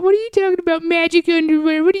about? What are you talking about, magic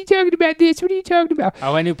underwear? What are you talking about this? What are you talking about?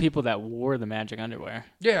 Oh, I knew people that wore the magic underwear.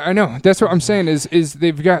 Yeah, I know. That's what I'm saying is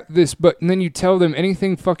they've got this, but and then you tell them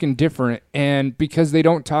anything fucking different, and because they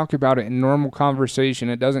don't talk about it in normal conversation,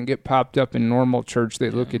 it doesn't get popped up in normal church, they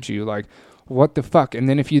look at you like, what the fuck? And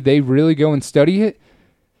then if they really go and study it,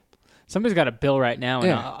 Somebody's got a bill right now in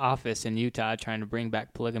Yeah. office in Utah trying to bring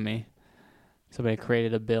back polygamy. Somebody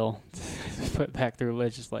created a bill to put back through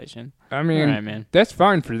legislation. I mean, All right, man. that's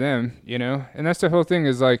fine for them, you know? And that's the whole thing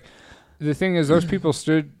is like, the thing is those people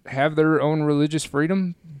should have their own religious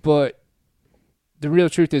freedom, but the real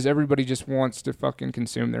truth is everybody just wants to fucking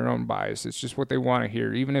consume their own bias. It's just what they want to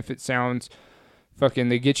hear. Even if it sounds fucking,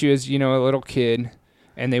 they get you as, you know, a little kid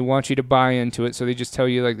and they want you to buy into it. So they just tell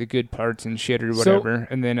you like the good parts and shit or whatever.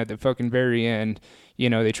 And then at the fucking very end, you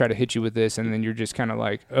know, they try to hit you with this and then you're just kind of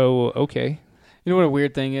like, oh, okay. You know what a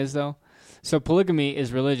weird thing is, though? So polygamy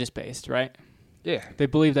is religious-based, right? Yeah. They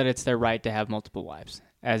believe that it's their right to have multiple wives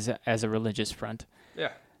as a religious front.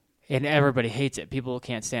 Yeah. And everybody hates it. People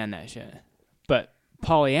can't stand that shit. But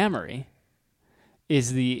polyamory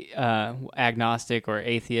is the agnostic or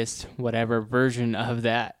atheist, whatever, version of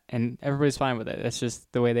that. And everybody's fine with it. That's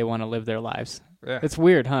just the way they want to live their lives. Yeah. It's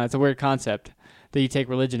weird, huh? It's a weird concept that you take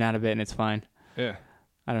religion out of it and it's fine. Yeah.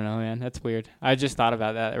 I don't know, man. That's weird. I just thought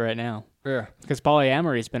about that right now. Yeah. Because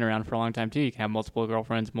polyamory's been around for a long time, too. You can have multiple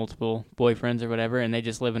girlfriends, multiple boyfriends or whatever, and they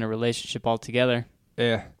just live in a relationship all together.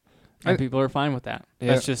 Yeah. And people are fine with that.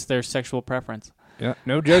 Yeah. That's just their sexual preference. Yeah,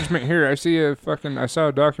 no judgment here. I saw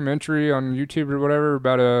a documentary on YouTube or whatever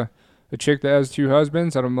about a chick that has 2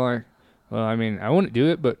 husbands, and I'm like, well, I mean, I wouldn't do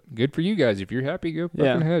it, but good for you guys. If you're happy, go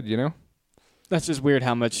fucking ahead, you know? That's just weird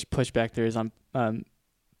how much pushback there is on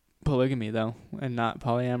polygamy, though, and not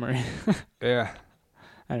polyamory. Yeah.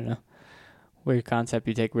 I don't know. Weird concept.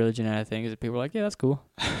 You take religion out of things, and people are like, yeah, that's cool.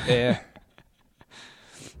 Yeah.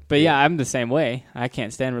 But yeah, I'm the same way. I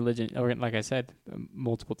can't stand religion, or like I said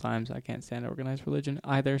multiple times, I can't stand organized religion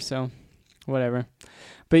either. So, whatever.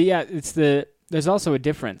 But yeah, there's also a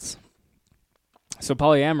difference. So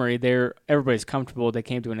polyamory, everybody's comfortable. They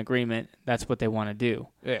came to an agreement. That's what they want to do.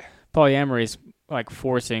 Yeah. Polyamory is like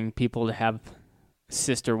forcing people to have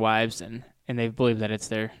sister wives, and they believe that it's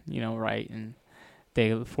their right, and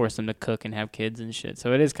they force them to cook and have kids and shit.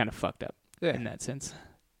 So it is kind of fucked up in that sense.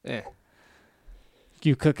 Yeah.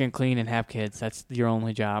 You cook and clean and have kids. That's your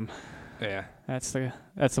only job. Yeah. That's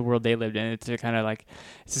the world they lived in. It's kind of like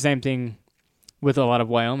it's the same thing with a lot of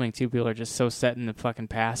Wyoming too. People are just so set in the fucking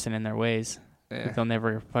past and in their ways that they'll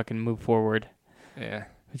never fucking move forward. Yeah.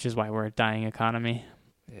 Which is why we're a dying economy.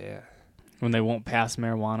 Yeah. When they won't pass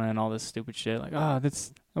marijuana and all this stupid shit, like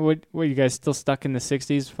that's what you guys still stuck in the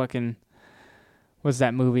 '60s? Fucking what's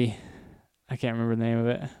that movie? I can't remember the name of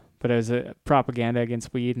it. But it was a propaganda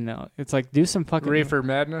against weed, and it's like, do some fucking... Reefer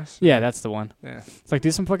Madness? Yeah, that's the one. Yeah. It's like,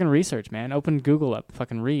 do some fucking research, man. Open Google up.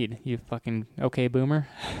 Fucking read. You fucking okay boomer.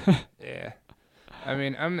 Yeah. I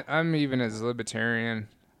mean, I'm even as libertarian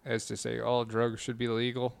as to say all drugs should be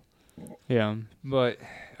legal. Yeah. But,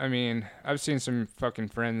 I mean, I've seen some fucking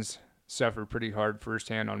friends suffer pretty hard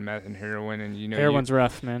firsthand on meth and heroin, and Heroin's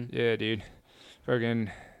rough, man. Yeah, dude.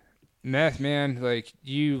 Fucking... Meth, man, like,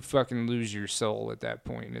 you fucking lose your soul at that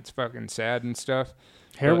point. It's fucking sad and stuff.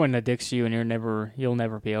 Heroin addicts you, and you'll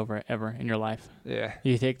never be over it ever in your life. Yeah.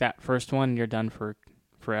 You take that first one, you're done for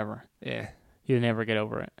forever. Yeah. You never get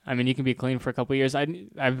over it. I mean, you can be clean for a couple of years.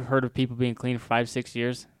 I've heard of people being clean for 5-6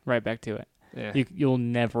 years, right back to it. Yeah. You'll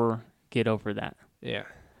never get over that. Yeah.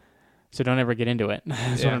 So don't ever get into it.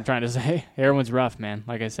 That's what I'm trying to say. Heroin's rough, man.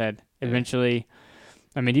 Like I said, eventually,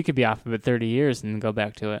 I mean, you could be off of it 30 years and go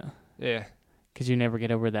back to it. Yeah. Because you never get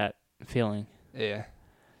over that feeling. Yeah.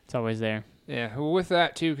 It's always there. Yeah. Well, with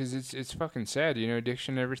that, too, because it's fucking sad,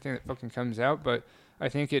 addiction and everything that fucking comes out. But I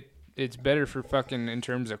think it's better for fucking in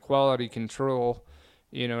terms of quality control,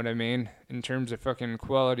 you know what I mean? In terms of fucking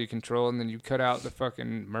quality control, and then you cut out the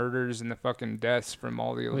fucking murders and the fucking deaths from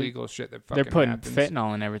all the illegal shit that fucking They're putting happens.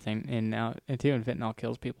 fentanyl and everything in now, and fentanyl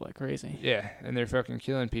kills people like crazy. Yeah, and they're fucking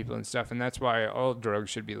killing people and stuff, and that's why all drugs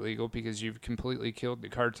should be legal, because you've completely killed the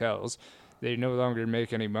cartels. They no longer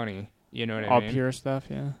make any money, you know what I mean? All pure stuff,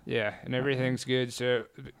 yeah. Yeah, and everything's good, so,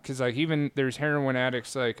 because, like, even there's heroin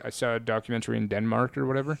addicts, like, I saw a documentary in Denmark or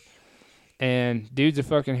whatever, and dude's a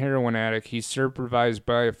fucking heroin addict. He's supervised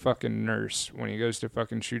by a fucking nurse when he goes to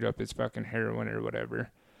fucking shoot up his fucking heroin or whatever.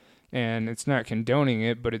 And it's not condoning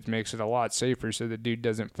it, but it makes it a lot safer so the dude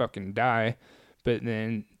doesn't fucking die. But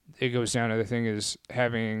then it goes down to the thing is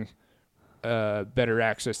having better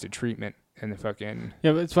access to treatment in the fucking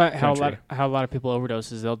Yeah, but it's why how country. a lot of people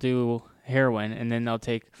overdose is they'll do heroin and then they'll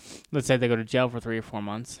take, let's say they go to jail for 3 or 4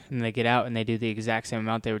 months and they get out and they do the exact same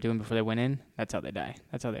amount they were doing before they went in. That's how they die.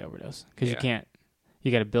 That's how they overdose. Because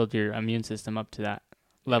you got to build your immune system up to that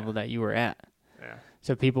level that you were at. Yeah.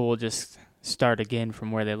 So people will just start again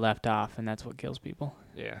from where they left off, and that's what kills people.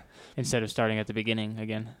 Yeah. Instead of starting at the beginning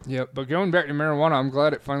again. Yep. But going back to marijuana, I'm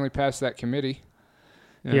glad it finally passed that committee.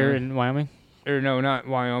 Here in Wyoming? or no, not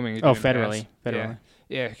Wyoming. It Oh, didn't pass. federally. Federally.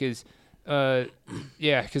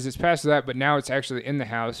 Yeah, because it's past that, but now it's actually in the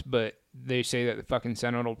House. But they say that the fucking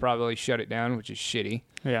Senate will probably shut it down, which is shitty.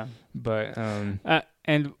 Yeah. But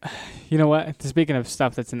And you know what? Speaking of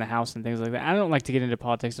stuff that's in the House and things like that, I don't like to get into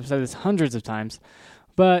politics. I've said this hundreds of times,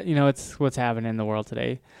 but you know, it's what's happening in the world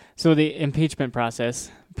today. So the impeachment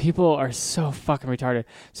process, people are so fucking retarded.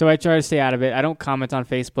 So I try to stay out of it. I don't comment on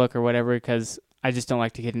Facebook or whatever because I just don't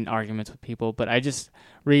like to get in arguments with people. But I just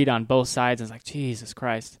read on both sides and it's like, Jesus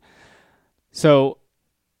Christ. So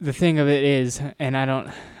the thing of it is, and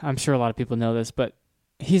I'm sure a lot of people know this, but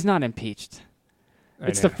he's not impeached.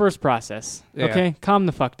 It's the first process. Yeah. Okay? Calm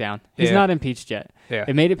the fuck down. He's Yeah. not impeached yet. Yeah.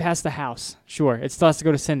 It made it past the House. Sure. It still has to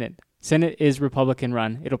go to Senate. Senate is Republican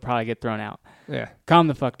run. It'll probably get thrown out. Yeah. Calm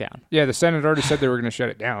the fuck down. Yeah, the Senate already said they were going to shut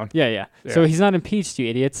it down. Yeah. Yeah. So he's not impeached, you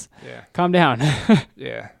idiots. Yeah. Calm down.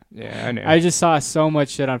 Yeah. Yeah, I know. I just saw so much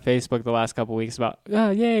shit on Facebook the last couple weeks about,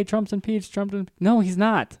 yay, Trump's impeached. No, he's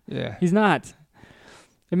not. Yeah. He's not.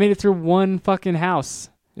 It made it through one fucking House.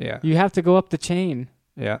 Yeah. You have to go up the chain.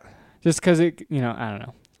 Yeah. Just because I don't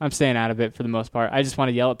know. I'm staying out of it for the most part. I just want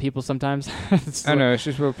to yell at people sometimes. I know. It's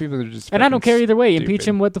just, well, people are just. And I don't care either way. stupid. Impeach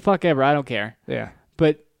him, what the fuck ever. I don't care. Yeah.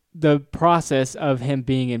 But the process of him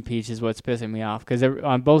being impeached is what's pissing me off. Because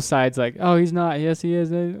on both sides, like, oh, he's not. Yes, he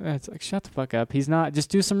is. It's like, shut the fuck up. He's not. Just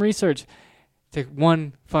do some research. Take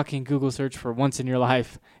one fucking Google search for once in your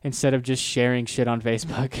life instead of just sharing shit on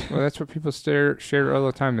Facebook. Well, that's what people share all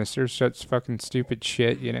the time. They share such fucking stupid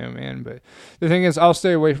shit, man. But the thing is, I'll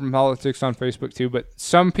stay away from politics on Facebook too. But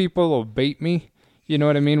some people will bait me. You know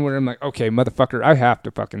what I mean? Where I'm like, okay, motherfucker, I have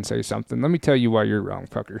to fucking say something. Let me tell you why you're wrong,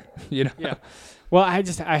 fucker. Yeah. Well, I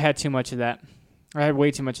had too much of that. I had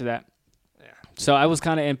way too much of that. Yeah. So I was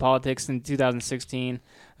kind of in politics in 2016.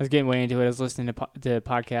 I was getting way into it. I was listening to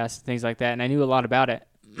podcasts, things like that, and I knew a lot about it.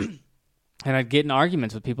 And I'd get in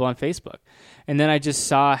arguments with people on Facebook. And then I just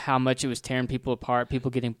saw how much it was tearing people apart, people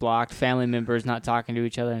getting blocked, family members not talking to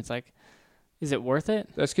each other. And it's like, is it worth it?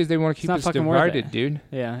 That's because they want to keep us divided, dude.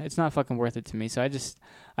 Yeah, it's not fucking worth it to me. So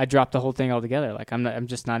I dropped the whole thing altogether. Like I'm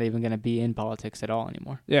just not even going to be in politics at all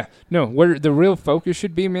anymore. Yeah. No, where the real focus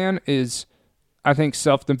should be, man, is I think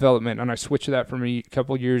self-development. And I switched that from a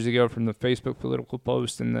couple years ago from the Facebook political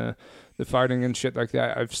post and the fighting and shit like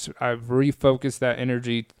that. I've refocused that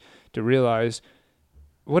energy to realize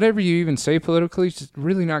whatever you even say politically is just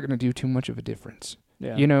really not going to do too much of a difference.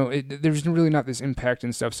 Yeah. There's really not this impact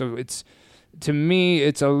and stuff. So to me,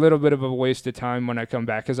 it's a little bit of a waste of time when I come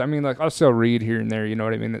back. Because, I'll still read here and there, you know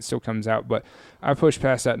what I mean? That still comes out. But I push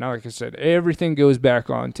past that now. Like I said, everything goes back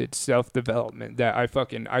on to self-development. That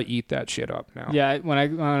I eat that shit up now. Yeah, when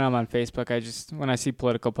I'm on Facebook, when I see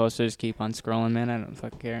political posts, I just keep on scrolling, man. I don't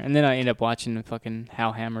fucking care. And then I end up watching the fucking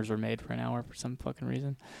how hammers were made for an hour for some fucking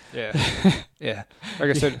reason. Yeah. Yeah. Like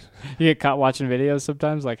I said. You get caught watching videos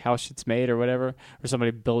sometimes, like how shit's made or whatever, or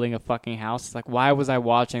somebody building a fucking house. It's like, why was I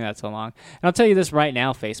watching that so long? And I'll tell you this right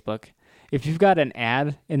now, Facebook. If you've got an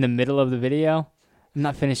ad in the middle of the video, I'm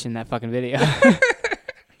not finishing that fucking video.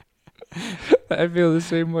 I feel the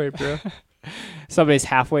same way, bro. Somebody's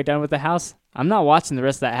halfway done with the house. I'm not watching the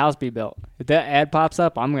rest of that house be built. If that ad pops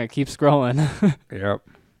up, I'm going to keep scrolling. Yep.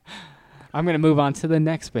 I'm going to move on to the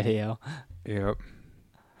next video. Yep.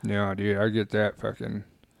 Yeah, dude, I get that.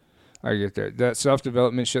 That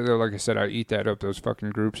self-development shit, though, like I said, I eat that up, those fucking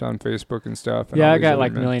groups on Facebook and stuff. And Yeah, all I these got other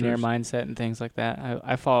like Millionaire mentors. Mindset and things like that.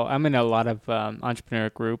 I'm in a lot of entrepreneur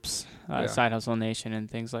groups, Yeah. Side Hustle Nation and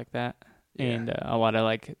things like that. Yeah. And a lot of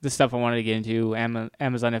like the stuff I wanted to get into, Amazon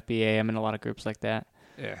FBA. I'm in a lot of groups like that.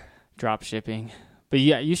 Yeah. Drop shipping. But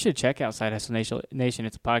yeah, you should check out Side Hustle Nation.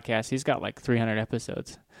 It's a podcast. He's got like 300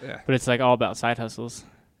 episodes. Yeah. But it's like all about side hustles.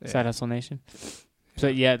 Yeah. Side Hustle Nation. So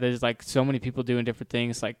yeah, there's like so many people doing different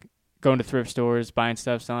things, like going to thrift stores, buying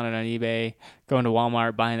stuff, selling it on eBay, going to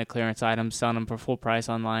Walmart, buying the clearance items, selling them for full price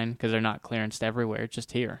online because they're not clearanced everywhere,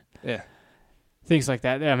 just here. Yeah. Things like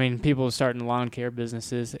that. People starting lawn care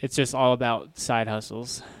businesses. It's just all about side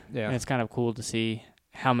hustles. Yeah. And it's kind of cool to see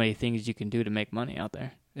how many things you can do to make money out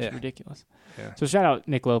there. It's Yeah. ridiculous. Yeah. So shout out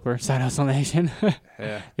Nick Loper, Side Hustle Nation.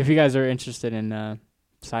 Yeah. If you guys are interested in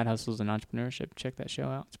side hustles and entrepreneurship, check that show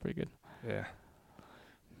out. It's pretty good. Yeah.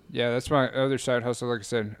 Yeah, that's my other side hustle, like I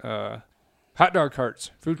said. Hot dog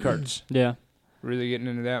carts, food carts. Yeah. Really getting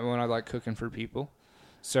into that one. I like cooking for people.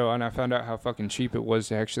 So, and I found out how fucking cheap it was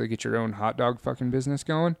to actually get your own hot dog fucking business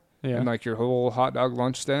going. Yeah. And like your whole hot dog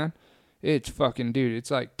lunch stand. It's fucking, dude,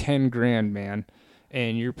 it's like $10,000, man.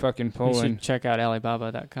 And you're fucking You pulling. should check out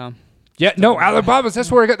Alibaba.com. Yeah, no, Alibaba's.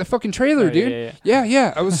 That's where I got the fucking trailer, Oh, dude. yeah.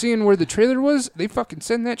 Yeah. I was seeing where the trailer was. They fucking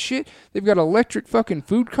send that shit. They've got electric fucking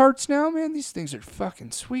food carts now, man. These things are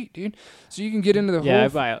fucking sweet, dude. So you can get into the Yeah, I whole.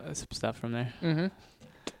 buy some stuff from there. Mm-hmm.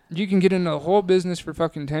 You can get into the whole business for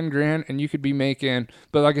fucking 10 grand, and you could be making.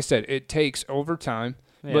 But like I said, it takes overtime.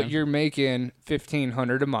 Yeah. But you're making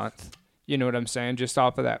 $1,500 a month. You know what I'm saying? Just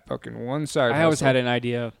off of that fucking one side. I always had an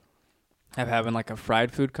idea of having like a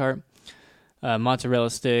fried food cart, mozzarella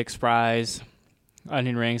sticks, fries,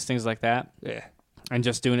 onion rings, things like that, Yeah. and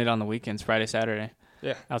just doing it on the weekends, Friday, Saturday.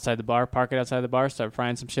 Yeah. Outside the bar, park it outside the bar, start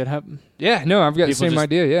frying some shit up, Yeah. No, I've got the People same just-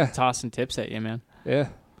 idea. Yeah. tossing tips at you, man. Yeah.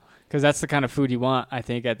 Because that's the kind of food you want, I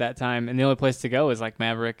think, at that time. And the only place to go is like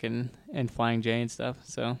Maverick and Flying J and stuff.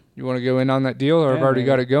 So You want to go in on that deal, or I've Yeah, already man.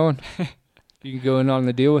 got it going? You can go in on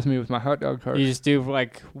the deal with me with my hot dog cart. you just do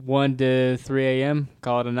like 1 to 3 a.m.,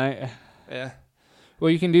 call it a night. Yeah. Well,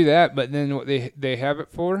 you can do that, but then what they have it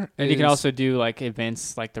for And you can is- also do like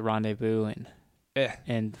events like the Rendezvous Yeah.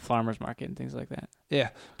 and Farmers Market and things like that. Yeah,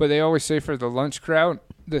 but they always say for the lunch crowd,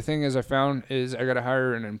 the thing is I found is I got to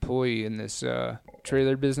hire an employee in this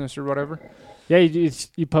trailer business or whatever. Yeah,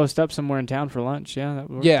 you post up somewhere in town for lunch. Yeah, that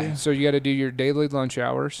would work Yeah, too. so you got to do your daily lunch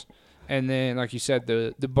hours. And then, like you said,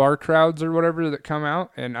 the bar crowds or whatever that come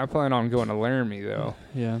out, and I plan on going to Laramie, though.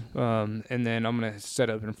 Yeah. And then I'm going to set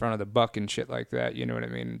up in front of the Buck and shit like that, you know what I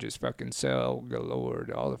mean? And just fucking sell galore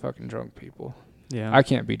to all the fucking drunk people. Yeah. I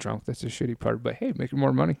can't be drunk. That's the shitty part. But, hey, making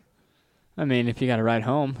more money. I mean, if you got to ride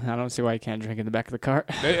home, I don't see why you can't drink in the back of the cart.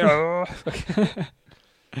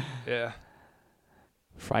 Yeah.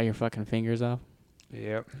 Fry your fucking fingers off.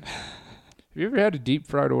 Yep. Have you ever had a deep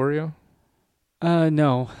fried Oreo?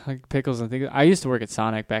 No, like pickles and things. I used to work at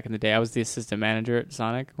Sonic back in the day. I was the assistant manager at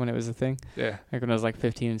Sonic when it was a thing. Yeah. Like when I was like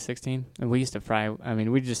 15 and 16. And we used to fry. I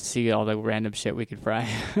mean, we'd just see all the random shit we could fry.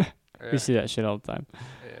 We see that shit all the time.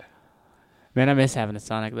 Yeah. Man, I miss having a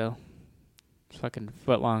Sonic though. Fucking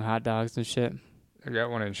foot-long hot dogs and shit. I got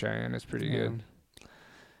one in Cheyenne. It's pretty good.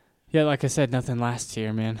 Yeah, like I said, nothing lasts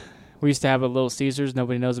here, man. We used to have a Little Caesars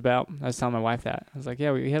nobody knows about. I was telling my wife that. I was like,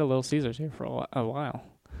 yeah, we had a Little Caesars here for a while.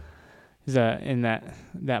 He's in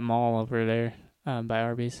that mall over there by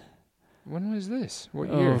Arby's. When was this?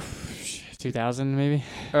 What year? 2000 maybe?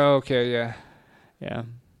 Oh, okay, yeah. Yeah.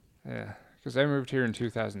 Yeah. Because I moved here in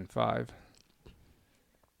 2005.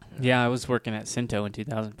 Yeah, I was working at Cinto in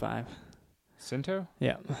 2005. Cinto?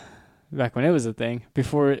 Yeah. Back when it was a thing.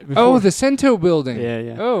 Before Oh, the Cinto building. Yeah,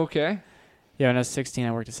 yeah. Oh, okay. Yeah, when I was 16,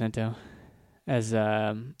 I worked at Cinto as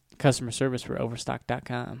customer service for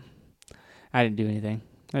Overstock.com. I didn't do anything.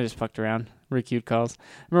 I just fucked around, requeued calls. I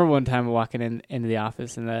remember one time walking into the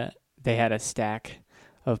office and they had a stack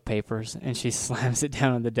of papers, and she slams it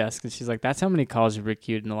down on the desk, and she's like, "That's how many calls you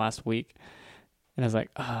requeued in the last week." And I was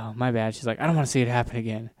like, "Oh, my bad." She's like, "I don't want to see it happen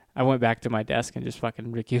again." I went back to my desk and just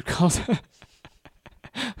fucking requeued calls.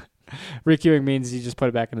 Requeuing means you just put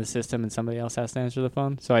it back in the system and somebody else has to answer the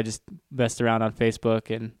phone. So I just messed around on Facebook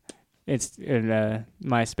and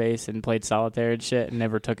MySpace and played solitaire and shit and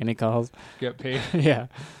never took any calls. Get paid. Yeah.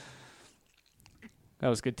 That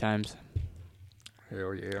was good times.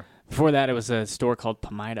 Hell yeah. Before that, it was a store called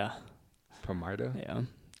Pomida. Pomida? Yeah.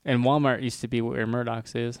 And Walmart used to be where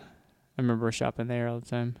Murdoch's is. I remember shopping there all the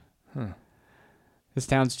time. Huh. This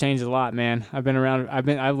town's changed a lot, man. I've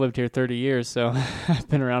lived here 30 years, so I've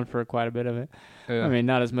been around for quite a bit of it. Yeah. I mean,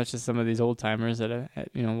 not as much as some of these old timers that have,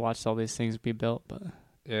 watched all these things be built, but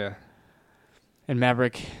Yeah. and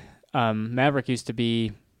Maverick used to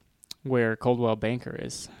be where Coldwell Banker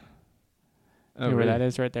is. Oh, You know where really? that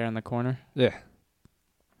is, right there on the corner? Yeah.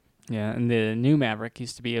 Yeah, and the new Maverick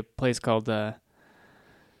used to be a place called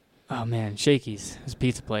Shakey's. It was a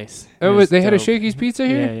pizza place. It Oh, was they had a dope. Shakey's Pizza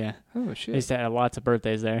here? Yeah, yeah. Oh, They shit. used to have lots of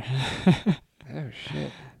birthdays there. Oh, shit.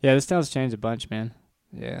 Yeah, this town's changed a bunch, man.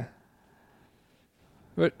 Yeah.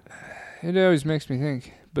 But it always makes me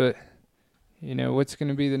think, but, what's going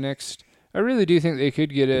to be the next... I really do think they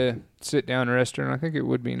could get a sit-down restaurant. I think it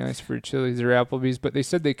would be nice for Chili's or Applebee's, but they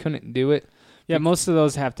said they couldn't do it. Yeah, most of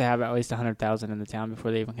those have to have at least 100,000 in the town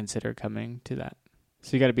before they even consider coming to that.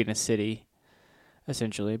 So you got to be in a city,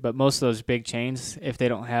 essentially. But most of those big chains, if they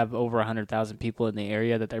don't have over 100,000 people in the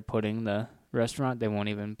area that they're putting the restaurant, they won't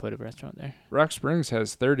even put a restaurant there. Rock Springs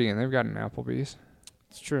has 30, and they've got an Applebee's.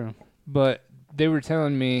 It's true. But they were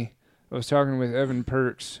telling me, I was talking with Evan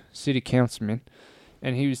Perks, city councilman,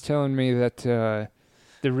 and he was telling me that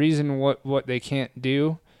the reason what they can't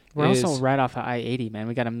do We're is... also right off of I-80, man.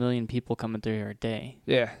 We got 1 million people coming through here a day.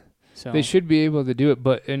 Yeah. So They should be able to do it,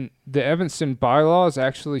 but in the Evanston bylaws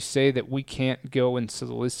actually say that we can't go and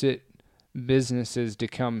solicit businesses to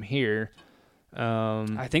come here.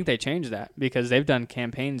 I think they changed that because they've done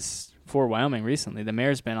campaigns for Wyoming recently. The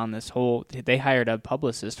mayor's been on this whole. They hired a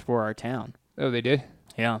publicist for our town. Oh, they did?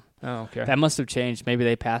 Yeah. Oh, okay. That must have changed. Maybe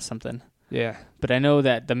they passed something. Yeah. But I know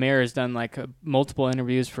that the mayor has done like multiple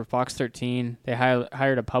interviews for Fox 13. They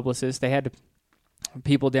hired a publicist. They had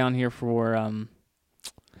people down here for, I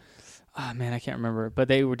can't remember. But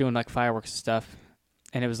they were doing like fireworks and stuff.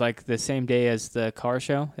 And it was like the same day as the car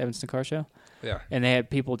show, Evanston Car Show. Yeah. And they had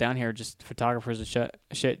people down here, just photographers and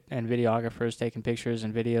shit and videographers taking pictures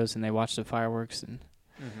and videos, and they watched the fireworks. And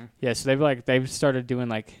yeah, so they've started doing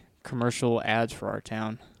like commercial ads for our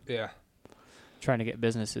town. Yeah. Trying to get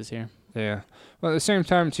businesses here. Yeah. Well, at the same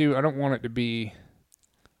time, too, I don't want it to be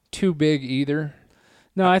too big either.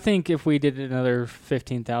 No, I think if we did another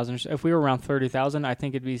 15,000, if we were around 30,000, I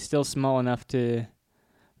think it'd be still small enough to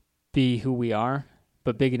be who we are,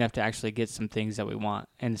 but big enough to actually get some things that we want.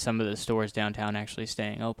 And some of the stores downtown actually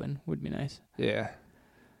staying open would be nice. Yeah.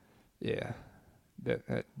 Yeah.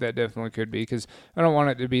 That definitely could be, because I don't want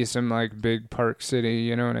it to be some, like, big park city,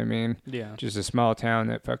 you know what I mean? Yeah. Just a small town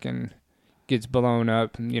that fucking gets blown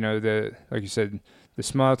up. You know, like you said, the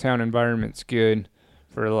small town environment's good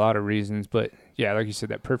for a lot of reasons, but yeah, like you said,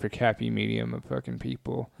 that perfect happy medium of fucking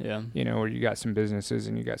people. Yeah. You know, where you got some businesses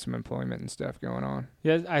and you got some employment and stuff going on.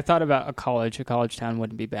 Yeah, I thought about a college. A college town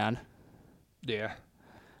wouldn't be bad. Yeah.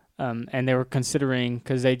 And they were considering,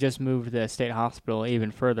 because they just moved the state hospital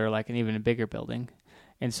even further, like an even bigger building.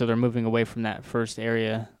 And so they're moving away from that first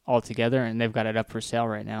area altogether, and they've got it up for sale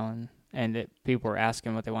right now. And people were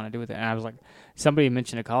asking what they want to do with it. And I was like, somebody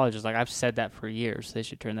mentioned a college. I was like, I've said that for years. They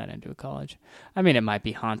should turn that into a college. I mean, it might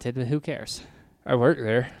be haunted, but who cares? I work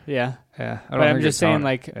there. Yeah. Yeah. But I'm just saying,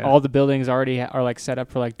 like, all the buildings already are, like, set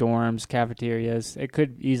up for, like, dorms, cafeterias. It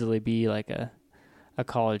could easily be, like, a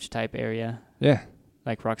college-type area. Yeah.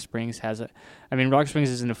 Like Rock Springs has it. I mean, Rock Springs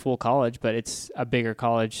isn't a full college, but it's a bigger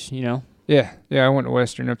college, you know? Yeah. Yeah, I went to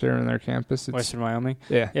Western up there on their campus. Western Wyoming.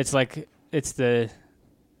 Yeah. It's like, it's the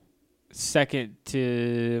second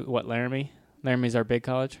to, Laramie? Laramie's our big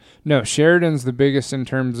college? No, Sheridan's the biggest in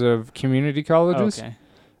terms of community colleges. Okay.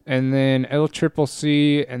 And then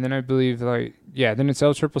LCCC, and then I believe, then it's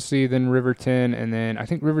LCCC, then Riverton, and then I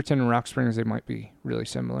think Riverton and Rock Springs, they might be really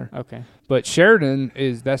similar. Okay. But Sheridan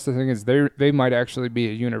that's the thing, is they might actually be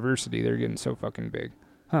a university. They're getting so fucking big.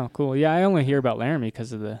 Oh, cool. Yeah, I only hear about Laramie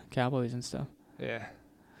because of the Cowboys and stuff. Yeah.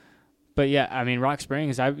 But yeah, I mean, Rock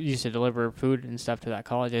Springs, I used to deliver food and stuff to that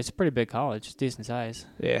college. It's a pretty big college. It's decent size.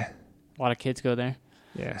 Yeah. A lot of kids go there.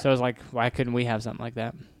 Yeah. So I was like, why couldn't we have something like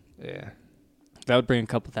that? Yeah. That would bring a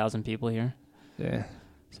couple thousand people here. Yeah.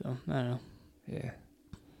 So, I don't know. Yeah.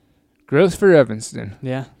 Growth for Evanston.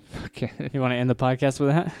 Yeah. Okay. You want to end the podcast with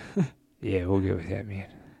that? Yeah, we'll go with that, man.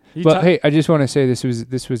 You But hey, I just want to say this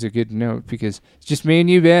was a good note, because it's just me and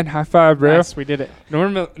you, man. High five, bro. Yes, we did it.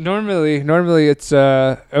 Normally it's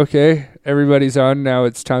okay, everybody's on now.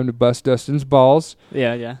 It's time to bust Dustin's balls.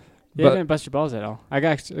 Yeah, yeah. You But- didn't bust your balls at all. I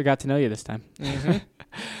got to know you this time.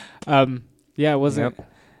 Mm-hmm. Yeah, it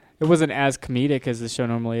wasn't as comedic as the show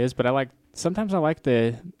normally is, but sometimes I like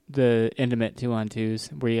the intimate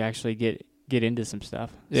 2-on-2s where you actually get into some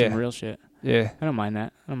stuff, some real shit. Yeah. I don't mind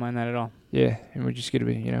that. I don't mind that at all. Yeah, and we're just gonna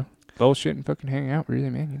be, bullshit and fucking hang out, really,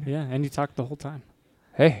 man. Yeah, and you talk the whole time.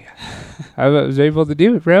 Hey, I was able to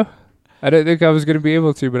do it, bro. I didn't think I was gonna be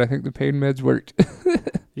able to, but I think the pain meds worked.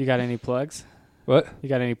 You got any plugs? What? You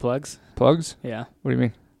got any plugs? Plugs? Yeah. What do you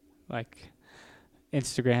mean? Like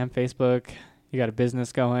Instagram, Facebook. You got a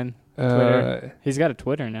business going? Twitter. He's got a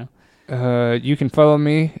Twitter now. You can follow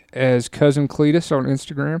me as Cousin Cletus on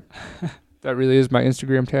Instagram. That really is my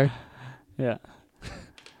Instagram tag. Yeah.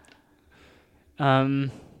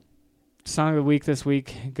 Song of the week this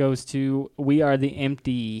week goes to We Are the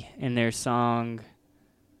Empty and their song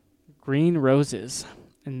Green Roses.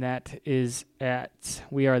 And that is at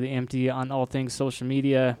We Are the Empty on all things social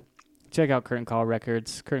media. Check out Curtain Call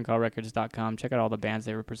Records, curtaincallrecords.com. Check out all the bands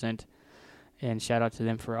they represent. And shout out to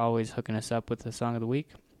them for always hooking us up with the song of the week.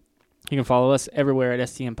 You can follow us everywhere at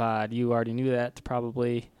STM Pod. You already knew that,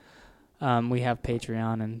 probably. We have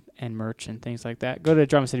Patreon and merch and things like that. Go to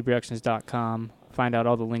DramaCityProductions.com. Find out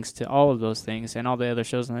all the links to all of those things and all the other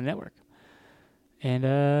shows on the network. And,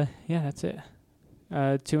 yeah, that's it.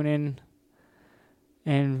 Tune in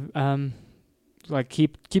and,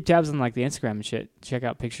 keep tabs on, the Instagram and shit. Check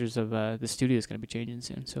out pictures of the studio is going to be changing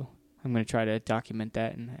soon. So I'm going to try to document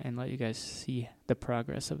that and let you guys see the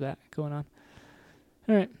progress of that going on.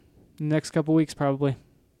 All right. Next couple weeks, probably.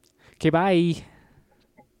 Okay, bye.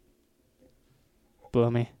 Blow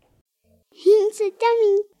me. He's a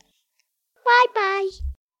dummy. Bye-bye.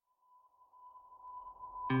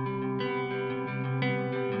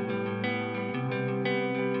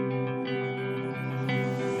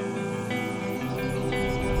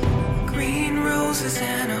 roses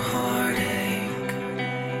and a heartache.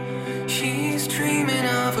 She's dreaming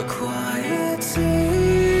of a quiet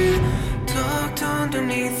sea, tucked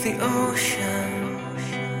underneath the ocean.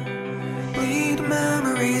 Bleed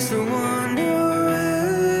memories that wander away.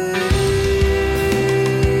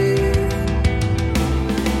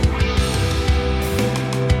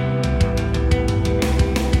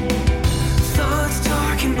 Thoughts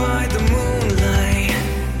darkened by the moonlight,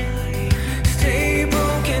 stay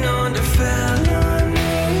broken under felonies.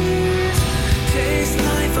 Taste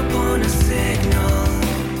life upon a signal.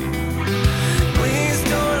 Please,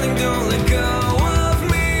 darling, don't let go of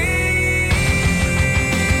me.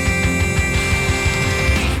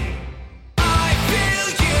 I feel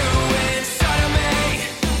you inside of me,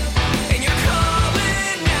 and you're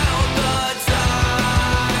calling out the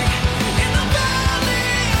dark. In the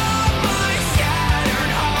valley of my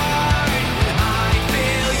shattered heart, I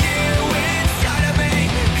feel you inside of me,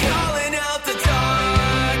 calling out the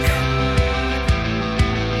dark.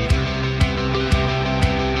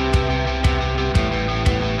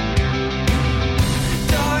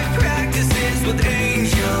 Dark practices with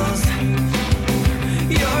angels.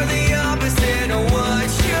 You're the opposite of what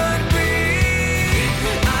should be.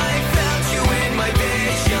 I felt you in my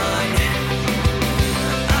vision.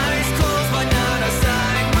 Eyes closed but not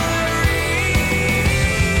outside my reach.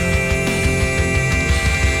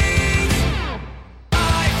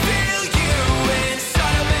 I feel you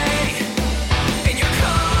inside of me, and you're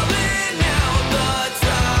calling out the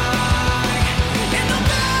dark. In the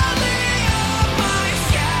valley of my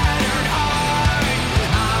shattered heart,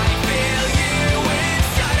 I feel you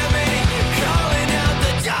inside of me, calling out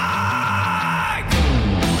the dark.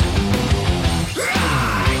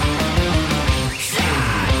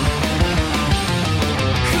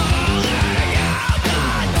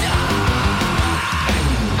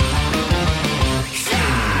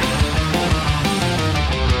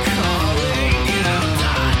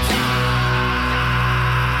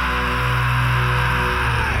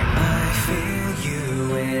 I feel you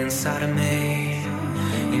inside of me,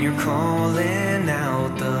 and you're calling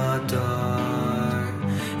out the dark.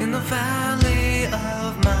 In the valley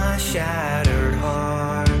of my shadow,